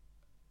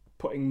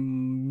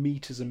putting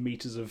meters and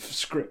meters of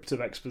script of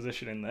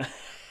exposition in there.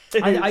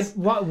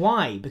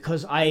 Why?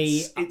 Because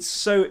it's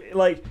so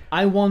like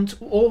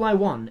all I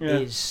want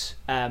is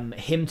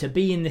him to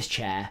be in this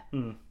chair,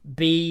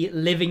 be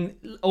living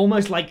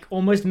almost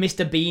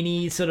Mr.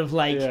 Beanie, sort of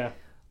like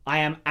I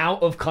am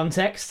out of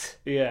context.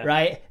 Yeah.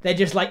 Right? They're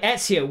just like,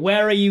 Ezio,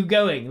 where are you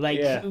going?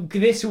 Like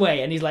this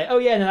way, and he's like, oh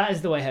yeah, no, that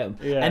is the way home.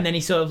 Yeah. And then he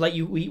sort of like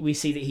we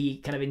see that he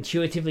kind of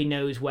intuitively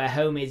knows where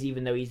home is,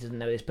 even though he doesn't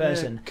know this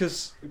person.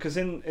 Because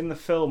in the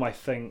film, I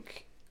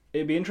think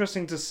it'd be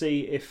interesting to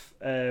see if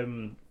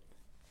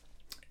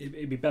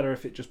it'd be better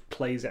if it just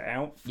plays it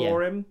out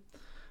for him.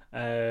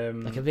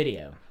 Like a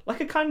video.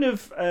 Like a kind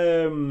of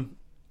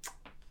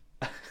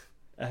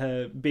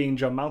being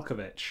John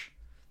Malkovich.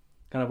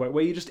 Kind of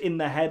where you're just in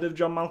the head of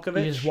John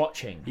Malkovich. You're just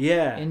watching.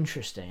 Yeah.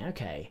 Interesting.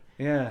 Okay.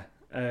 Yeah.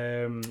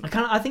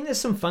 I think there's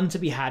some fun to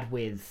be had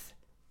with,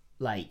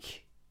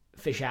 like,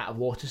 fish out of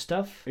water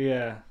stuff.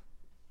 Yeah.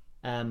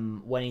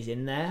 When he's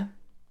in there.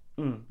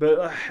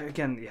 But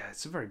again, yeah,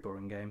 it's a very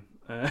boring game.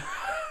 I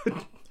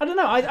don't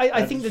know.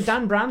 I think the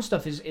Dan Brown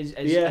stuff is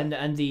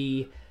and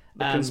the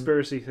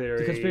conspiracy theory,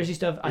 the conspiracy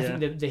stuff. I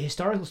think the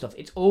historical stuff.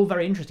 It's all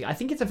very interesting. I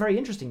think it's a very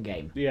interesting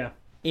game. Yeah.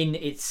 In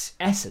its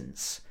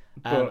essence,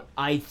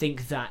 I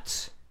think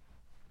that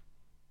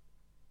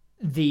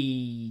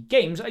the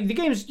games, I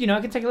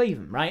can take or leave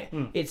them, right?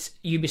 It's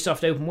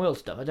Ubisoft open world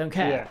stuff. I don't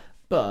care. Yeah.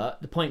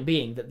 But the point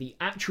being that the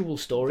actual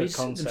stories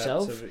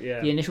themselves,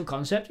 the initial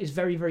concept, is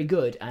very, very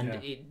good, and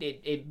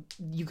it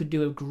you could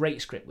do a great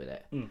script with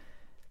it.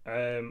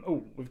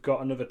 We've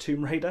got another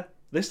Tomb Raider.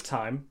 This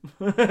time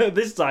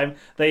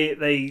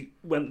they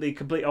went the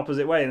complete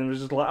opposite way, and it was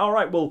just like, all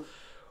right, well,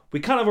 we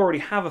kind of already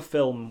have a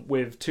film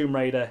with Tomb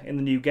Raider in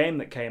the new game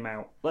that came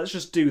out. Let's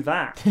just do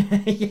that.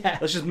 Yeah.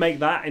 Let's just make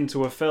that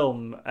into a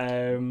film,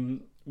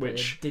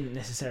 which it didn't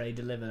necessarily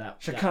deliver that.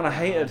 Which I kind of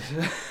hated.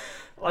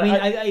 I mean,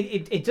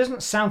 it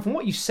doesn't sound, from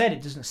what you said,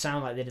 it doesn't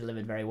sound like they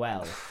delivered very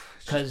well.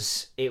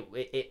 Because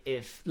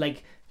if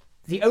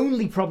the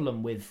only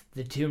problem with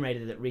the Tomb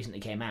Raider that recently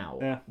came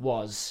out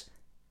was,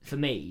 for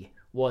me,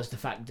 was the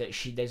fact that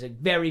there's a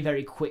very,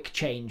 very quick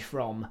change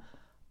from,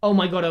 oh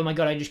my god,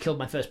 I just killed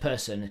my first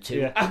person,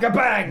 to a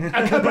kabang,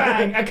 a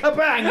kabang, a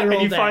kabang. They're all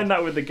and you dead. find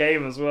that with the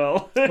game as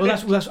well. Well,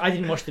 that's I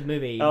didn't watch the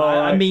movie. But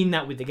I mean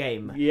that with the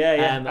game.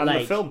 Yeah, and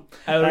the film.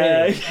 Oh,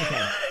 really?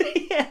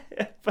 Okay. Yeah,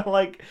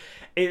 but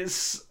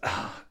it's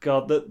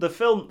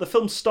the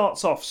film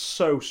starts off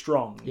so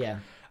strong. Yeah.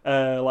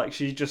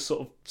 She's just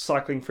sort of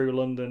cycling through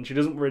London. She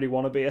doesn't really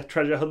want to be a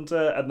treasure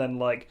hunter, and then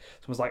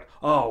someone's like,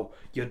 "Oh,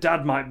 your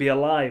dad might be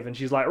alive," and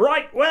she's like,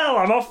 "Right, well,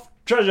 I'm off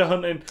treasure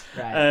hunting."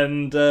 Right.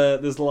 And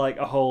there's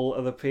a whole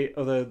other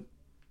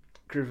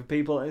group of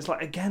people, and it's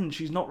again,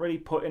 she's not really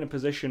put in a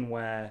position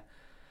where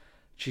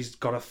she's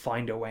got to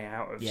find a way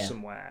out of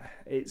somewhere.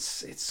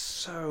 It's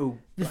so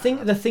bad.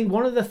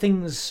 One of the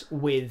things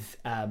with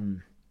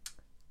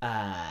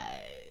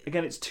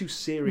again, it's too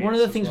serious. One of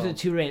the things with the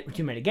Tomb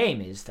Raider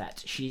game is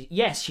that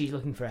she's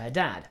looking for her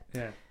dad.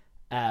 Yeah.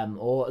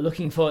 Or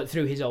looking for it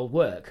through his old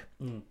work.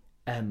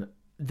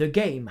 The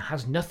game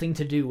has nothing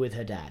to do with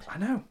her dad. I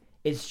know.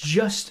 It's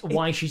just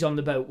why she's on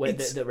the boat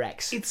that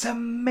wrecks. It's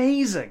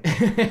amazing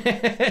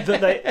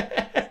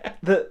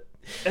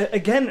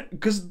again,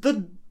 because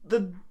the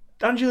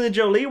Angelina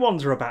Jolie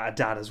ones are about her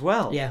dad as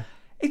well. Yeah.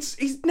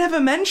 He's never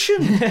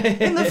mentioned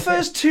in the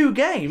first two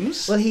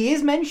games. Well, he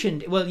is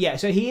mentioned. Well, yeah.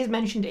 So he is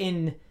mentioned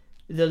in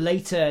the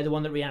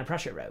one that Rhianna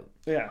Pratchett wrote.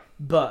 Yeah.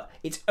 But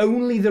it's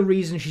only the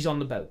reason she's on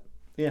the boat.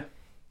 Yeah.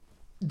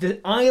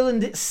 The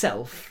island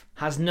itself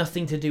has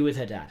nothing to do with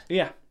her dad.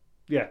 Yeah.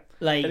 Yeah.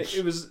 And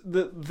it was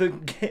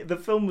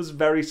the film was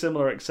very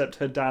similar, except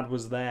her dad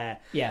was there.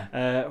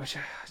 Yeah. Which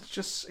it's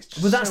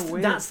just well, so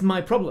weird. That's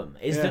my problem.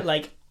 Is that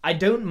I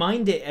don't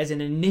mind it as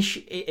an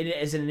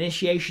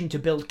initiation to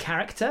build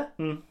character,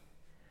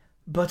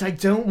 but I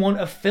don't want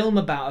a film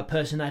about a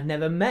person I've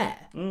never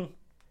met.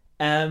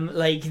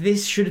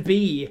 This should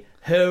be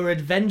her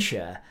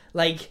adventure.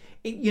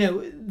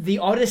 The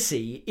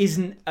Odyssey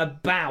isn't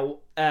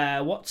about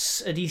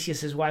what's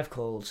Odysseus' wife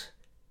called?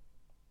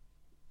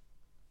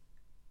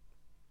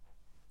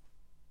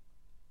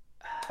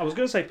 I was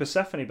going to say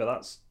Persephone, but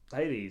that's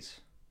Hades.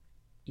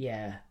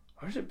 Yeah.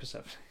 Or is it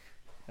Persephone?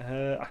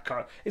 I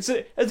can't. It's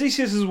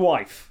Odysseus'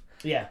 wife.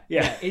 Yeah.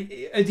 Yeah.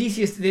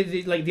 Odysseus,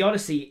 the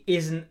Odyssey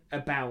isn't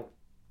about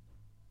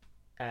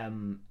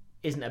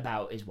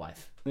his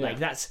wife. Yeah.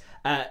 That's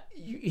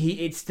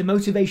it's the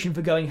motivation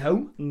for going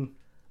home,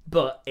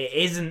 but it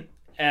isn't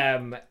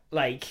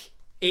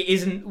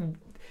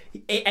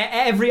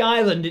every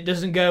island. It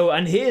doesn't go,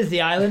 and here's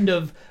the island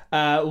of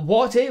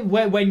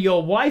when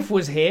your wife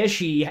was here,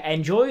 she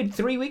enjoyed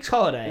 3 weeks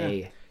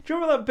holiday. Yeah. Do you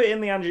remember that bit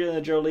in the Angelina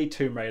Jolie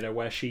Tomb Raider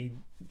where she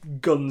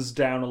guns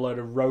down a load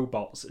of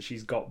robots that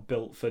she's got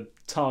built for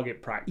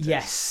target practice?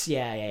 Yes,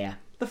 yeah.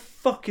 The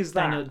fuck is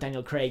that?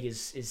 Daniel Craig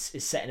is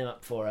setting him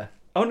up for her.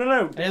 Oh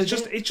no! It's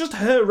just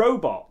her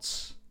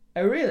robots.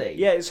 Oh really?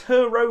 Yeah, it's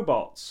her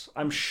robots.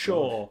 I'm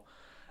sure.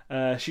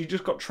 She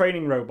just got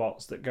training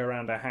robots that go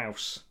around her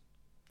house.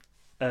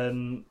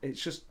 And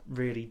it's just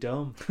really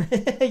dumb.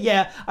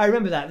 Yeah, I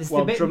remember that. This is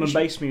the bit drum and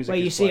bass music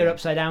where you see her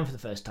upside down for the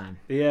first time.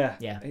 Yeah.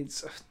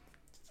 It's.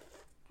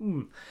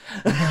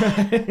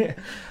 Right,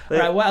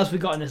 what else we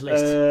got on this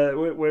list?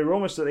 We're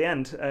almost at the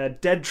end.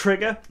 Dead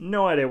Trigger,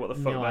 no idea what the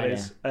fuck that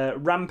is.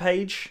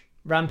 Rampage.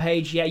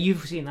 Rampage, yeah,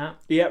 you've seen that.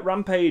 Yeah,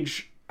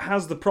 Rampage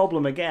has the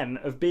problem again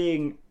of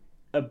being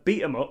a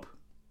beat 'em up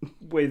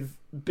with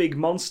big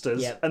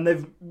monsters, and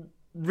they've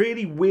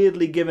really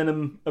weirdly given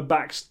him a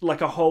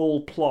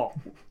whole plot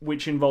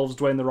which involves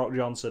Dwayne the Rock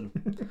Johnson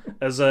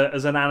as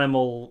an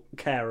animal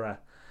carer.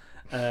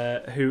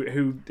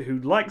 who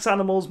likes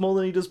animals more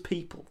than he does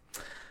people.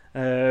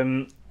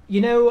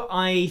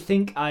 I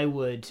think I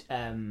would.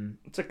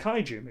 It's a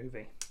kaiju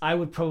movie. I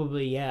would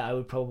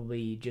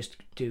probably just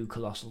do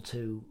Colossal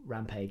 2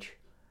 Rampage,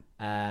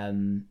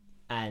 and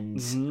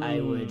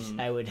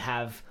I would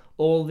have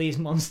all these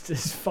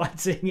monsters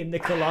fighting in the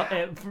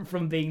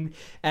from being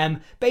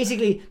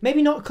basically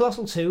maybe not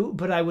Colossal 2,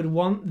 but I would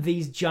want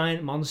these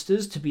giant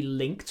monsters to be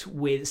linked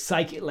with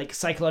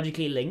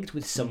psychologically linked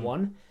with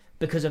someone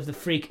because of the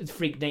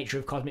freak nature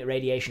of cosmic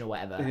radiation or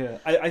whatever. Yeah,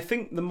 I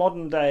think the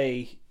modern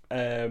day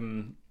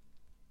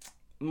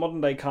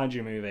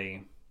kaiju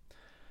movie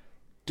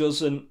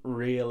doesn't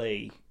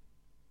really,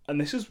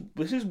 and this is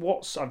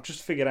what's I've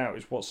just figured out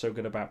is what's so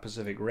good about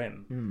Pacific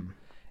Rim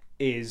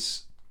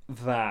is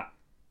that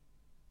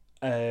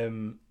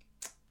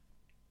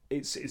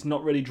it's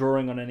not really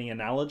drawing on any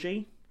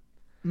analogy.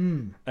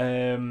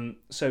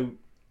 So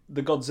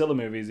the Godzilla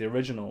movies, the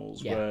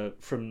originals, were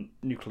from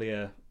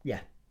nuclear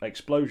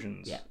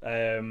explosions.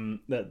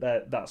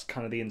 That's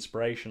kind of the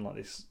inspiration, like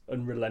this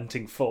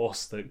unrelenting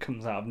force that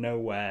comes out of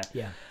nowhere,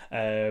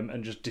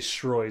 and just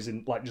destroys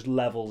just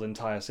levels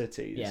entire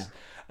cities.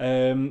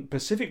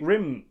 Pacific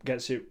Rim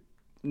gets it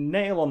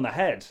nail on the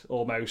head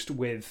almost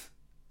with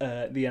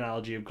the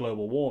analogy of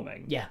global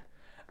warming.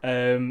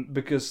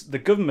 Because the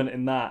government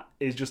in that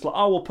is just like,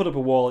 we'll put up a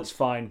wall, it's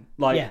fine,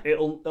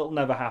 it'll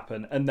never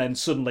happen, and then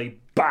suddenly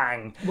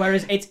bang.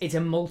 Whereas it's a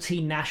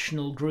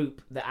multinational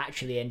group that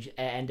actually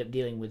end up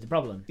dealing with the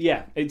problem.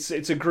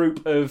 It's a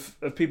group of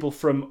people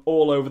from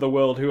all over the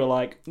world who are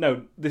like,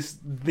 no, this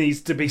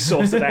needs to be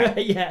sorted out.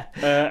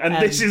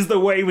 This is the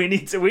way we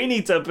need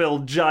to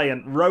build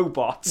giant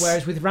robots.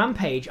 Whereas with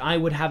Rampage, I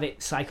would have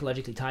it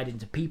psychologically tied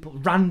into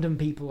random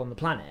people on the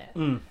planet,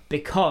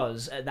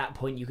 because at that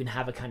point you can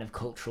have a kind of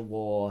cultural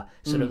war,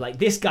 sort of like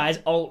this guy's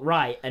alt-right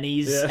and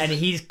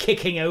he's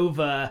kicking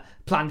over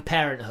Planned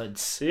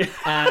Parenthoods,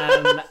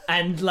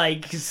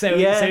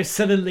 so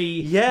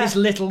suddenly this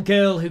little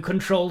girl who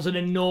controls an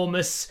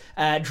enormous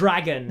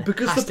dragon,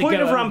 because the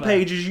point of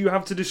Rampage is you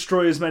have to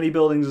destroy as many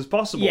buildings as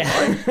possible,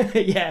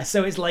 right?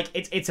 So it's like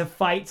it's a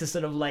fight to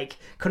sort of like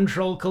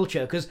control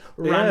culture, because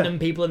random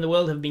people in the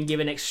world have been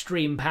given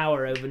extreme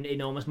power over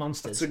enormous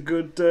monsters. It's a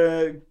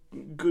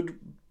good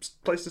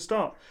place to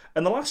start.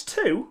 And the last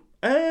two,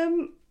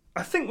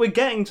 I think we're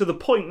getting to the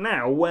point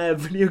now where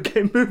video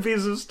game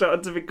movies have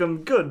started to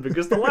become good,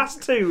 because the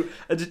last two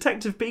are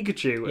Detective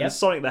Pikachu and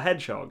Sonic the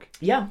Hedgehog.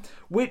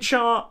 Which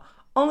are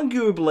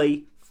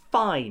arguably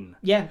fine.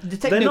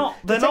 Detective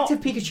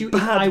Pikachu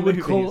I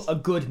would call a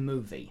good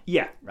movie.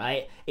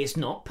 Right? It's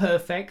not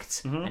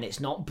perfect and it's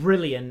not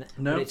brilliant,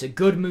 but it's a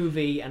good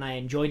movie and I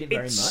enjoyed it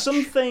very much. It's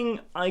something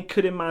I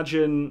could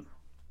imagine,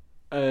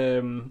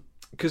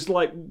 because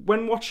like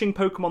when watching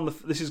Pokemon,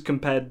 this is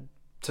compared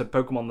to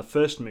Pokemon the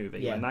first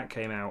movie when that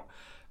came out,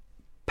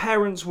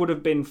 parents would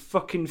have been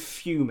fucking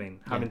fuming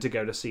having to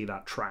go to see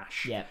that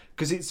trash.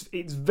 Because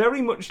it's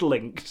very much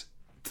linked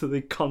to the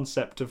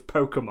concept of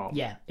Pokemon.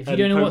 If you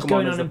don't know what's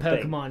going on in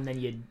Pokemon, then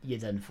you're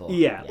done for.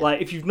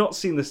 Like if you've not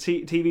seen the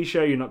TV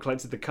show, you've not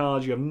collected the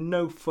cards, you have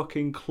no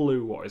fucking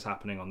clue what is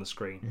happening on the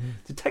screen.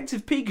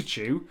 Detective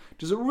Pikachu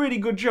does a really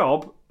good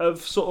job of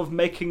sort of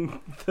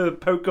making the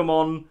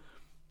Pokemon,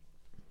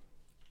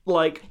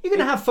 like, you're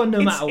gonna have fun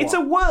no matter what.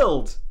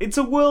 It's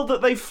a world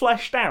that they've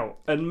fleshed out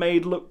and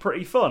made look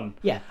pretty fun.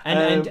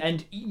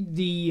 And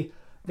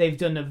they've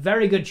done a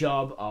very good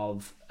job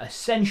of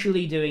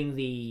essentially doing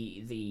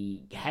the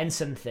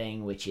Henson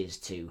thing, which is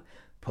to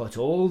put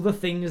all the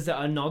things that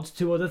are nods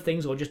to other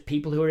things, or just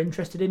people who are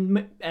interested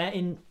in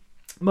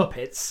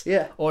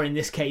Muppets, or in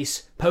this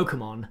case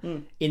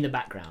Pokemon, in the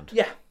background.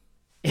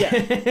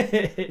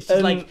 It's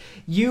just like,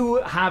 you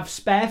have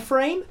spare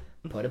frame,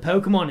 put a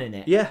Pokemon in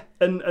it.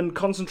 And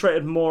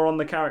concentrated more on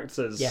the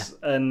characters.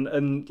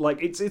 And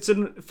like it's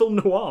a film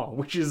noir,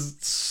 which is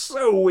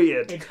so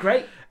weird. It's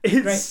great.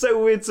 It's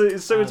so weird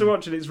to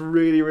watch, and it's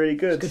really, really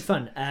good. It's good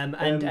fun.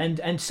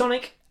 And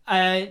Sonic,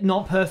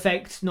 not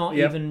perfect, not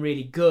even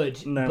really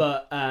good,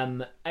 but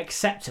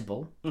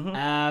acceptable.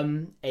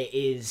 It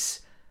is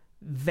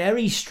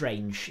very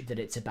strange that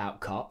it's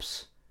about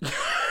cops.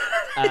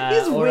 It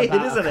is weird,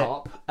 isn't it?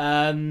 Cop,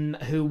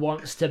 who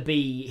wants to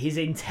be, his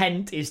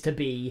intent is to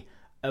be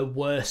a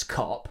worse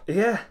cop.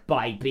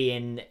 By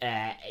being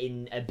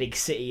in a big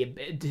city,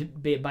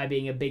 by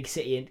being a big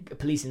city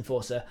police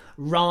enforcer,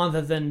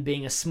 rather than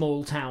being a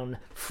small town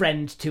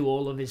friend to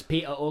all these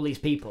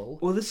people.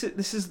 Well, this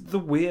is the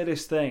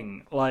weirdest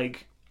thing,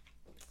 like,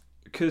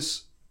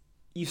 because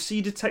you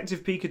see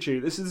Detective Pikachu.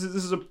 This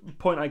is a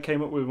point I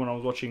came up with when I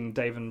was watching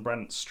Dave and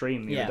Brent's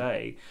stream the other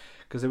day,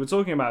 because they were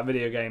talking about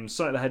video games,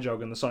 Sonic the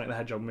Hedgehog and the Sonic the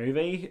Hedgehog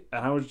movie,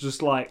 and I was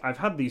just like, I've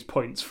had these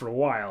points for a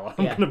while,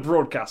 I'm going to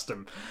broadcast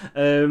them.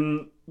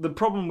 The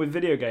problem with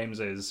video game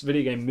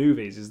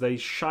movies is they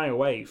shy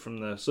away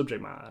from the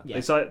subject matter.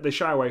 They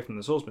shy away from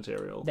the source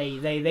material.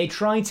 They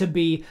try to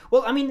be,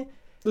 well, I mean,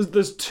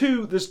 there's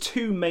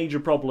two major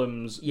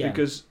problems,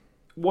 because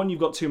one, you've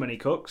got too many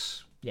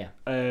cooks.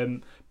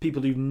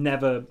 People who've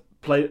never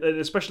play,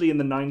 especially in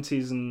the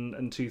 90s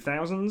and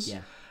 2000s.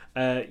 Yeah.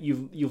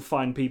 You'll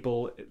find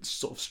people at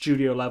sort of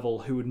studio level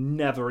who had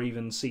never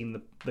even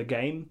seen the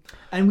game.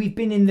 And we've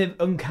been in the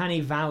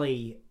uncanny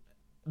valley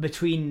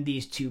between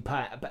these two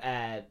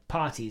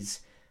parties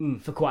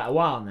for quite a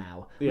while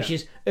now, which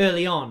is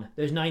early on,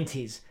 those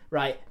 90s,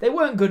 right? They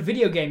weren't good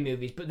video game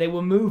movies, but they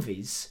were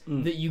movies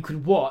that you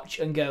could watch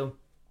and go,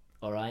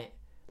 all right.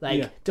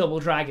 Like Double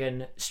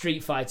Dragon,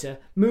 Street Fighter,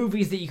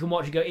 movies that you can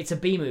watch and go, it's a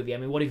B movie. I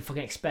mean, what do you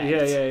fucking expect?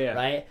 Yeah.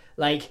 Right?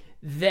 Like,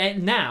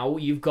 then now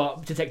you've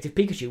got Detective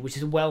Pikachu, which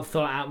is a well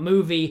thought out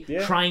movie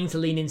trying to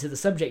lean into the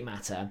subject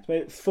matter. It's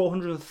made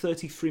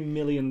 $433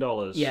 million.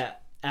 Yeah.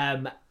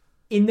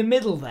 In the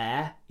middle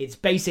there, it's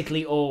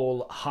basically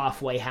all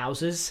halfway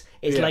houses.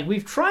 It's like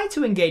we've tried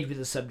to engage with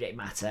the subject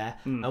matter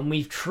and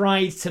we've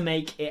tried to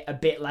make it a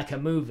bit like a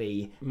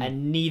movie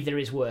and neither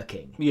is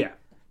working. Yeah.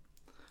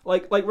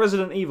 Like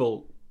Resident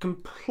Evil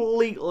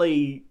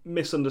completely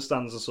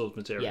misunderstands the source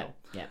material.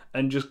 Yeah.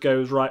 And just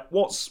goes, right,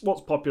 what's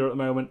popular at the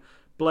moment?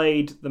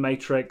 Blade, The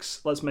Matrix,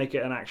 let's make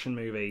it an action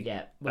movie.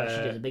 Yeah, where she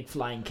does a big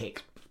flying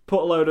kick.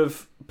 Put a load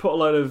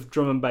of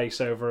drum and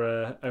bass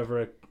over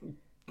a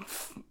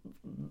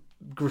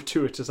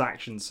gratuitous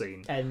action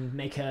scene. And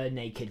make her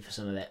naked for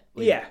some of it.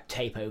 With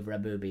tape over her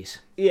boobies.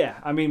 Yeah,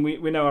 I mean,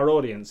 we know our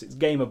audience. It's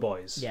gamer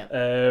boys. Yeah.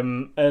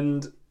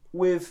 And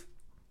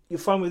you'll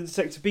find with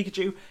Detective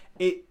Pikachu,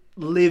 it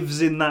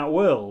lives in that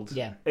world.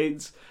 Yeah.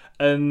 It's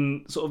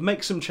and sort of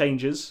make some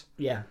changes.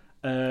 Yeah.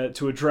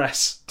 To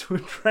address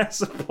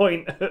a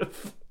point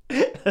of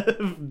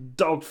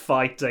dog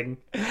fighting,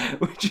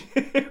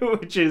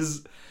 which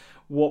is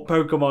what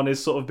Pokemon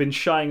has sort of been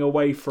shying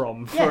away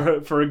from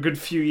for a good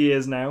few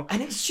years now.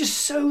 And it's just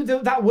so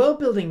that world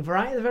building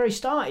right at the very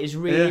start is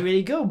really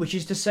really good, which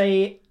is to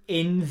say,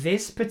 in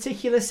this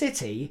particular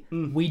city,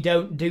 we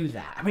don't do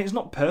that. I mean, it's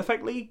not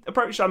perfectly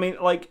approached. I mean,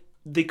 like,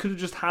 they could have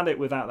just had it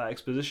without that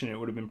exposition. It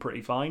would have been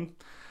pretty fine.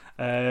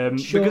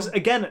 Sure. Because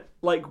again,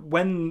 like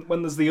when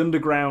there's the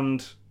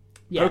underground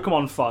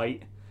Pokemon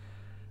fight,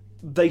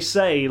 they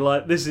say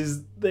like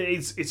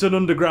it's an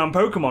underground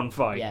Pokemon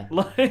fight. Yeah,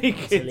 like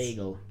it's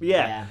illegal.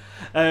 Yeah.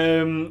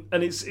 And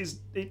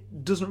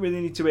it doesn't really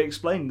need to be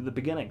explained at the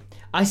beginning.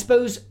 I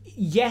suppose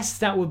yes,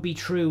 that would be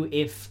true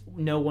if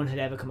no one had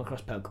ever come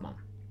across Pokemon.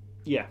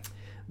 Yeah,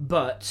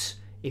 but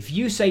if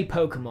you say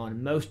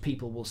Pokemon, most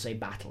people will say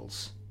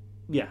battles.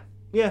 Yeah,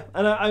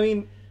 and I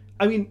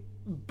mean.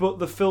 But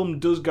the film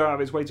does go out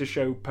of its way to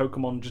show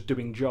Pokemon just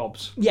doing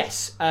jobs.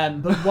 Yes,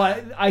 but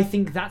what I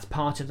think that's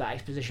part of that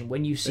exposition.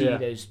 When you see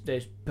those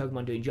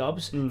Pokemon doing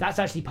jobs, that's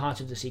actually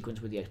part of the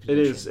sequence with the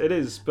exposition. It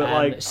is. But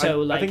I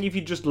think if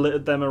you just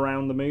littered them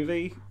around the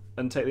movie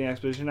and take the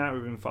exposition out, it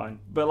would have been fine.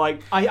 But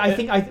like, I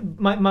think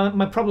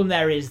my problem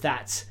there is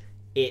that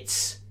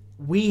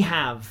we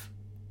have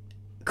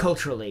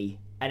culturally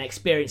an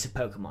experience of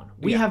Pokemon.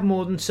 We have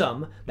more than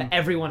some, but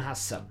everyone has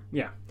some.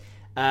 Yeah.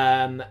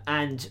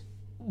 And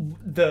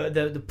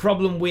the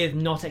problem with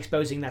not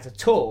exposing that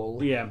at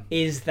all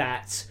is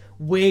that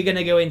we're going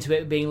to go into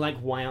it being like,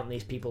 why aren't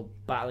these people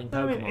battling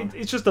Pokemon? I mean,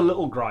 it's just a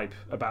little gripe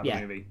about the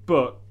movie,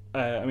 but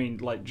I mean,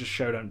 like, just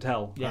show don't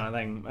tell kind of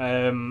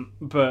thing.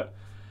 But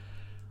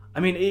I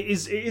mean, it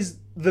is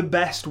the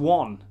best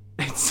one.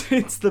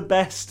 It's the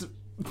best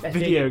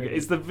video game.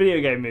 It's the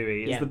video game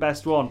movie. It's the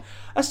best one,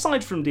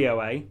 aside from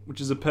DOA, which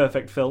is a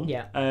perfect film.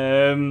 Yeah.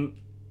 And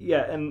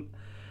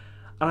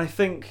I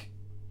think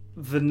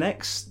the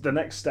next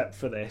step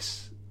for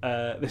this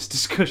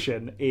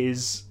discussion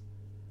is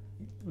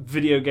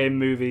video game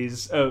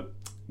movies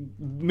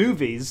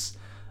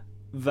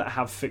that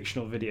have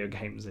fictional video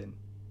games in.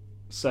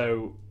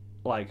 So,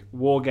 like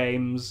War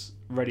Games,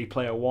 Ready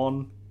Player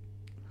One,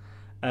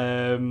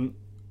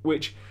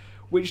 which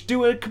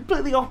do a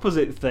completely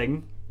opposite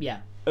thing.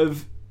 Yeah.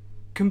 Of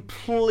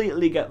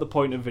completely get the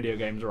point of video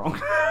games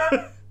wrong.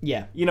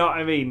 Yeah. You know what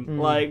I mean?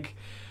 Like,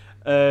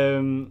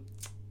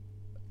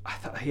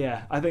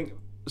 I think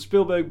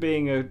Spielberg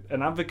being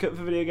an advocate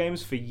for video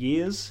games for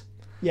years.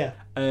 Yeah.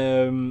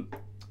 Then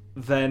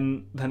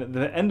at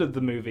the end of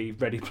the movie,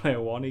 Ready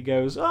Player One, he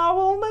goes, "Oh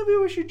well, maybe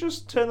we should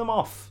just turn them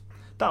off.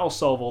 That'll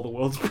solve all the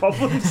world's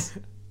problems."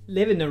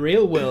 Live in the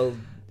real world,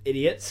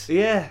 idiots.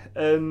 Yeah,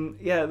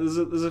 there's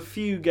a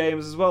few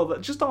games as well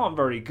that just aren't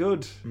very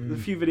good. There's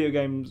a few video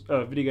game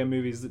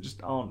movies that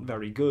just aren't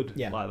very good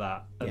like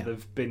that, and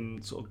they've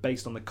been sort of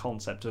based on the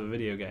concept of a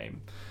video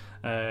game.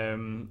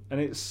 And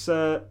it's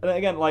and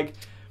again like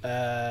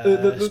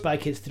Spy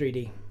Kids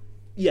 3D.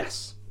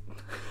 Yes,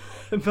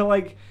 but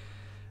like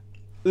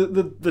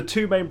the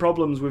two main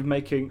problems with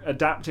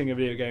adapting a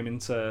video game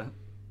into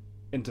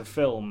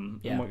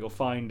film, and what you'll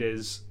find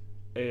is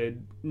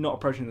not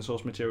approaching the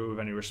source material with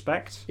any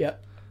respect. Yeah.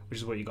 Which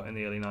is what you got in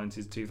the early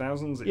 90s,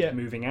 2000s. It's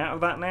moving out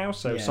of that now.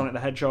 So Sonic the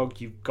Hedgehog,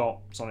 you've got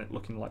Sonic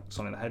looking like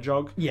Sonic the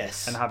Hedgehog.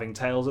 Yes. And having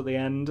Tails at the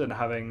end and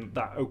having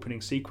that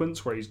opening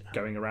sequence where he's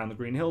going around the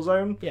Green Hill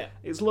Zone. Yeah.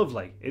 It's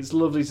lovely. It's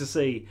lovely to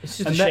see. It's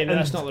just a shame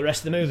that's not the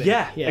rest of the movie.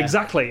 Yeah,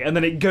 exactly. And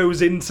then it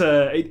goes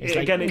into...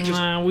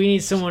 we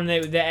need someone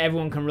that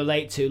everyone can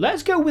relate to.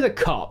 Let's go with a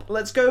cop.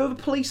 Let's go with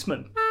a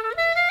policeman.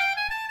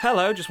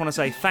 Hello, just want to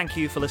say thank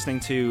you for listening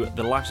to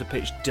the Life's a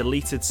Pitch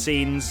deleted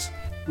scenes.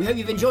 We hope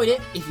you've enjoyed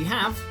it. If you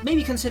have,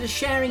 maybe consider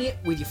sharing it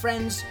with your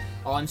friends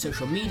on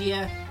social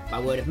media, by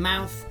word of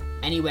mouth,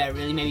 anywhere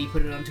really. Maybe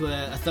put it onto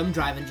a thumb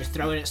drive and just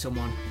throw it at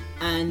someone.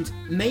 And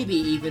maybe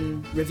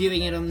even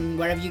reviewing it on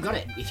wherever you got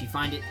it. If you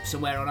find it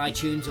somewhere on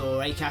iTunes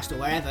or Acast or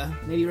wherever,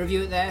 maybe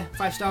review it there.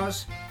 5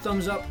 stars,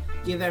 thumbs up,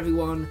 give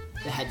everyone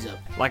the heads up.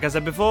 Like I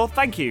said before,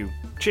 thank you.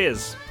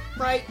 Cheers.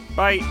 Right.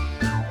 Bye.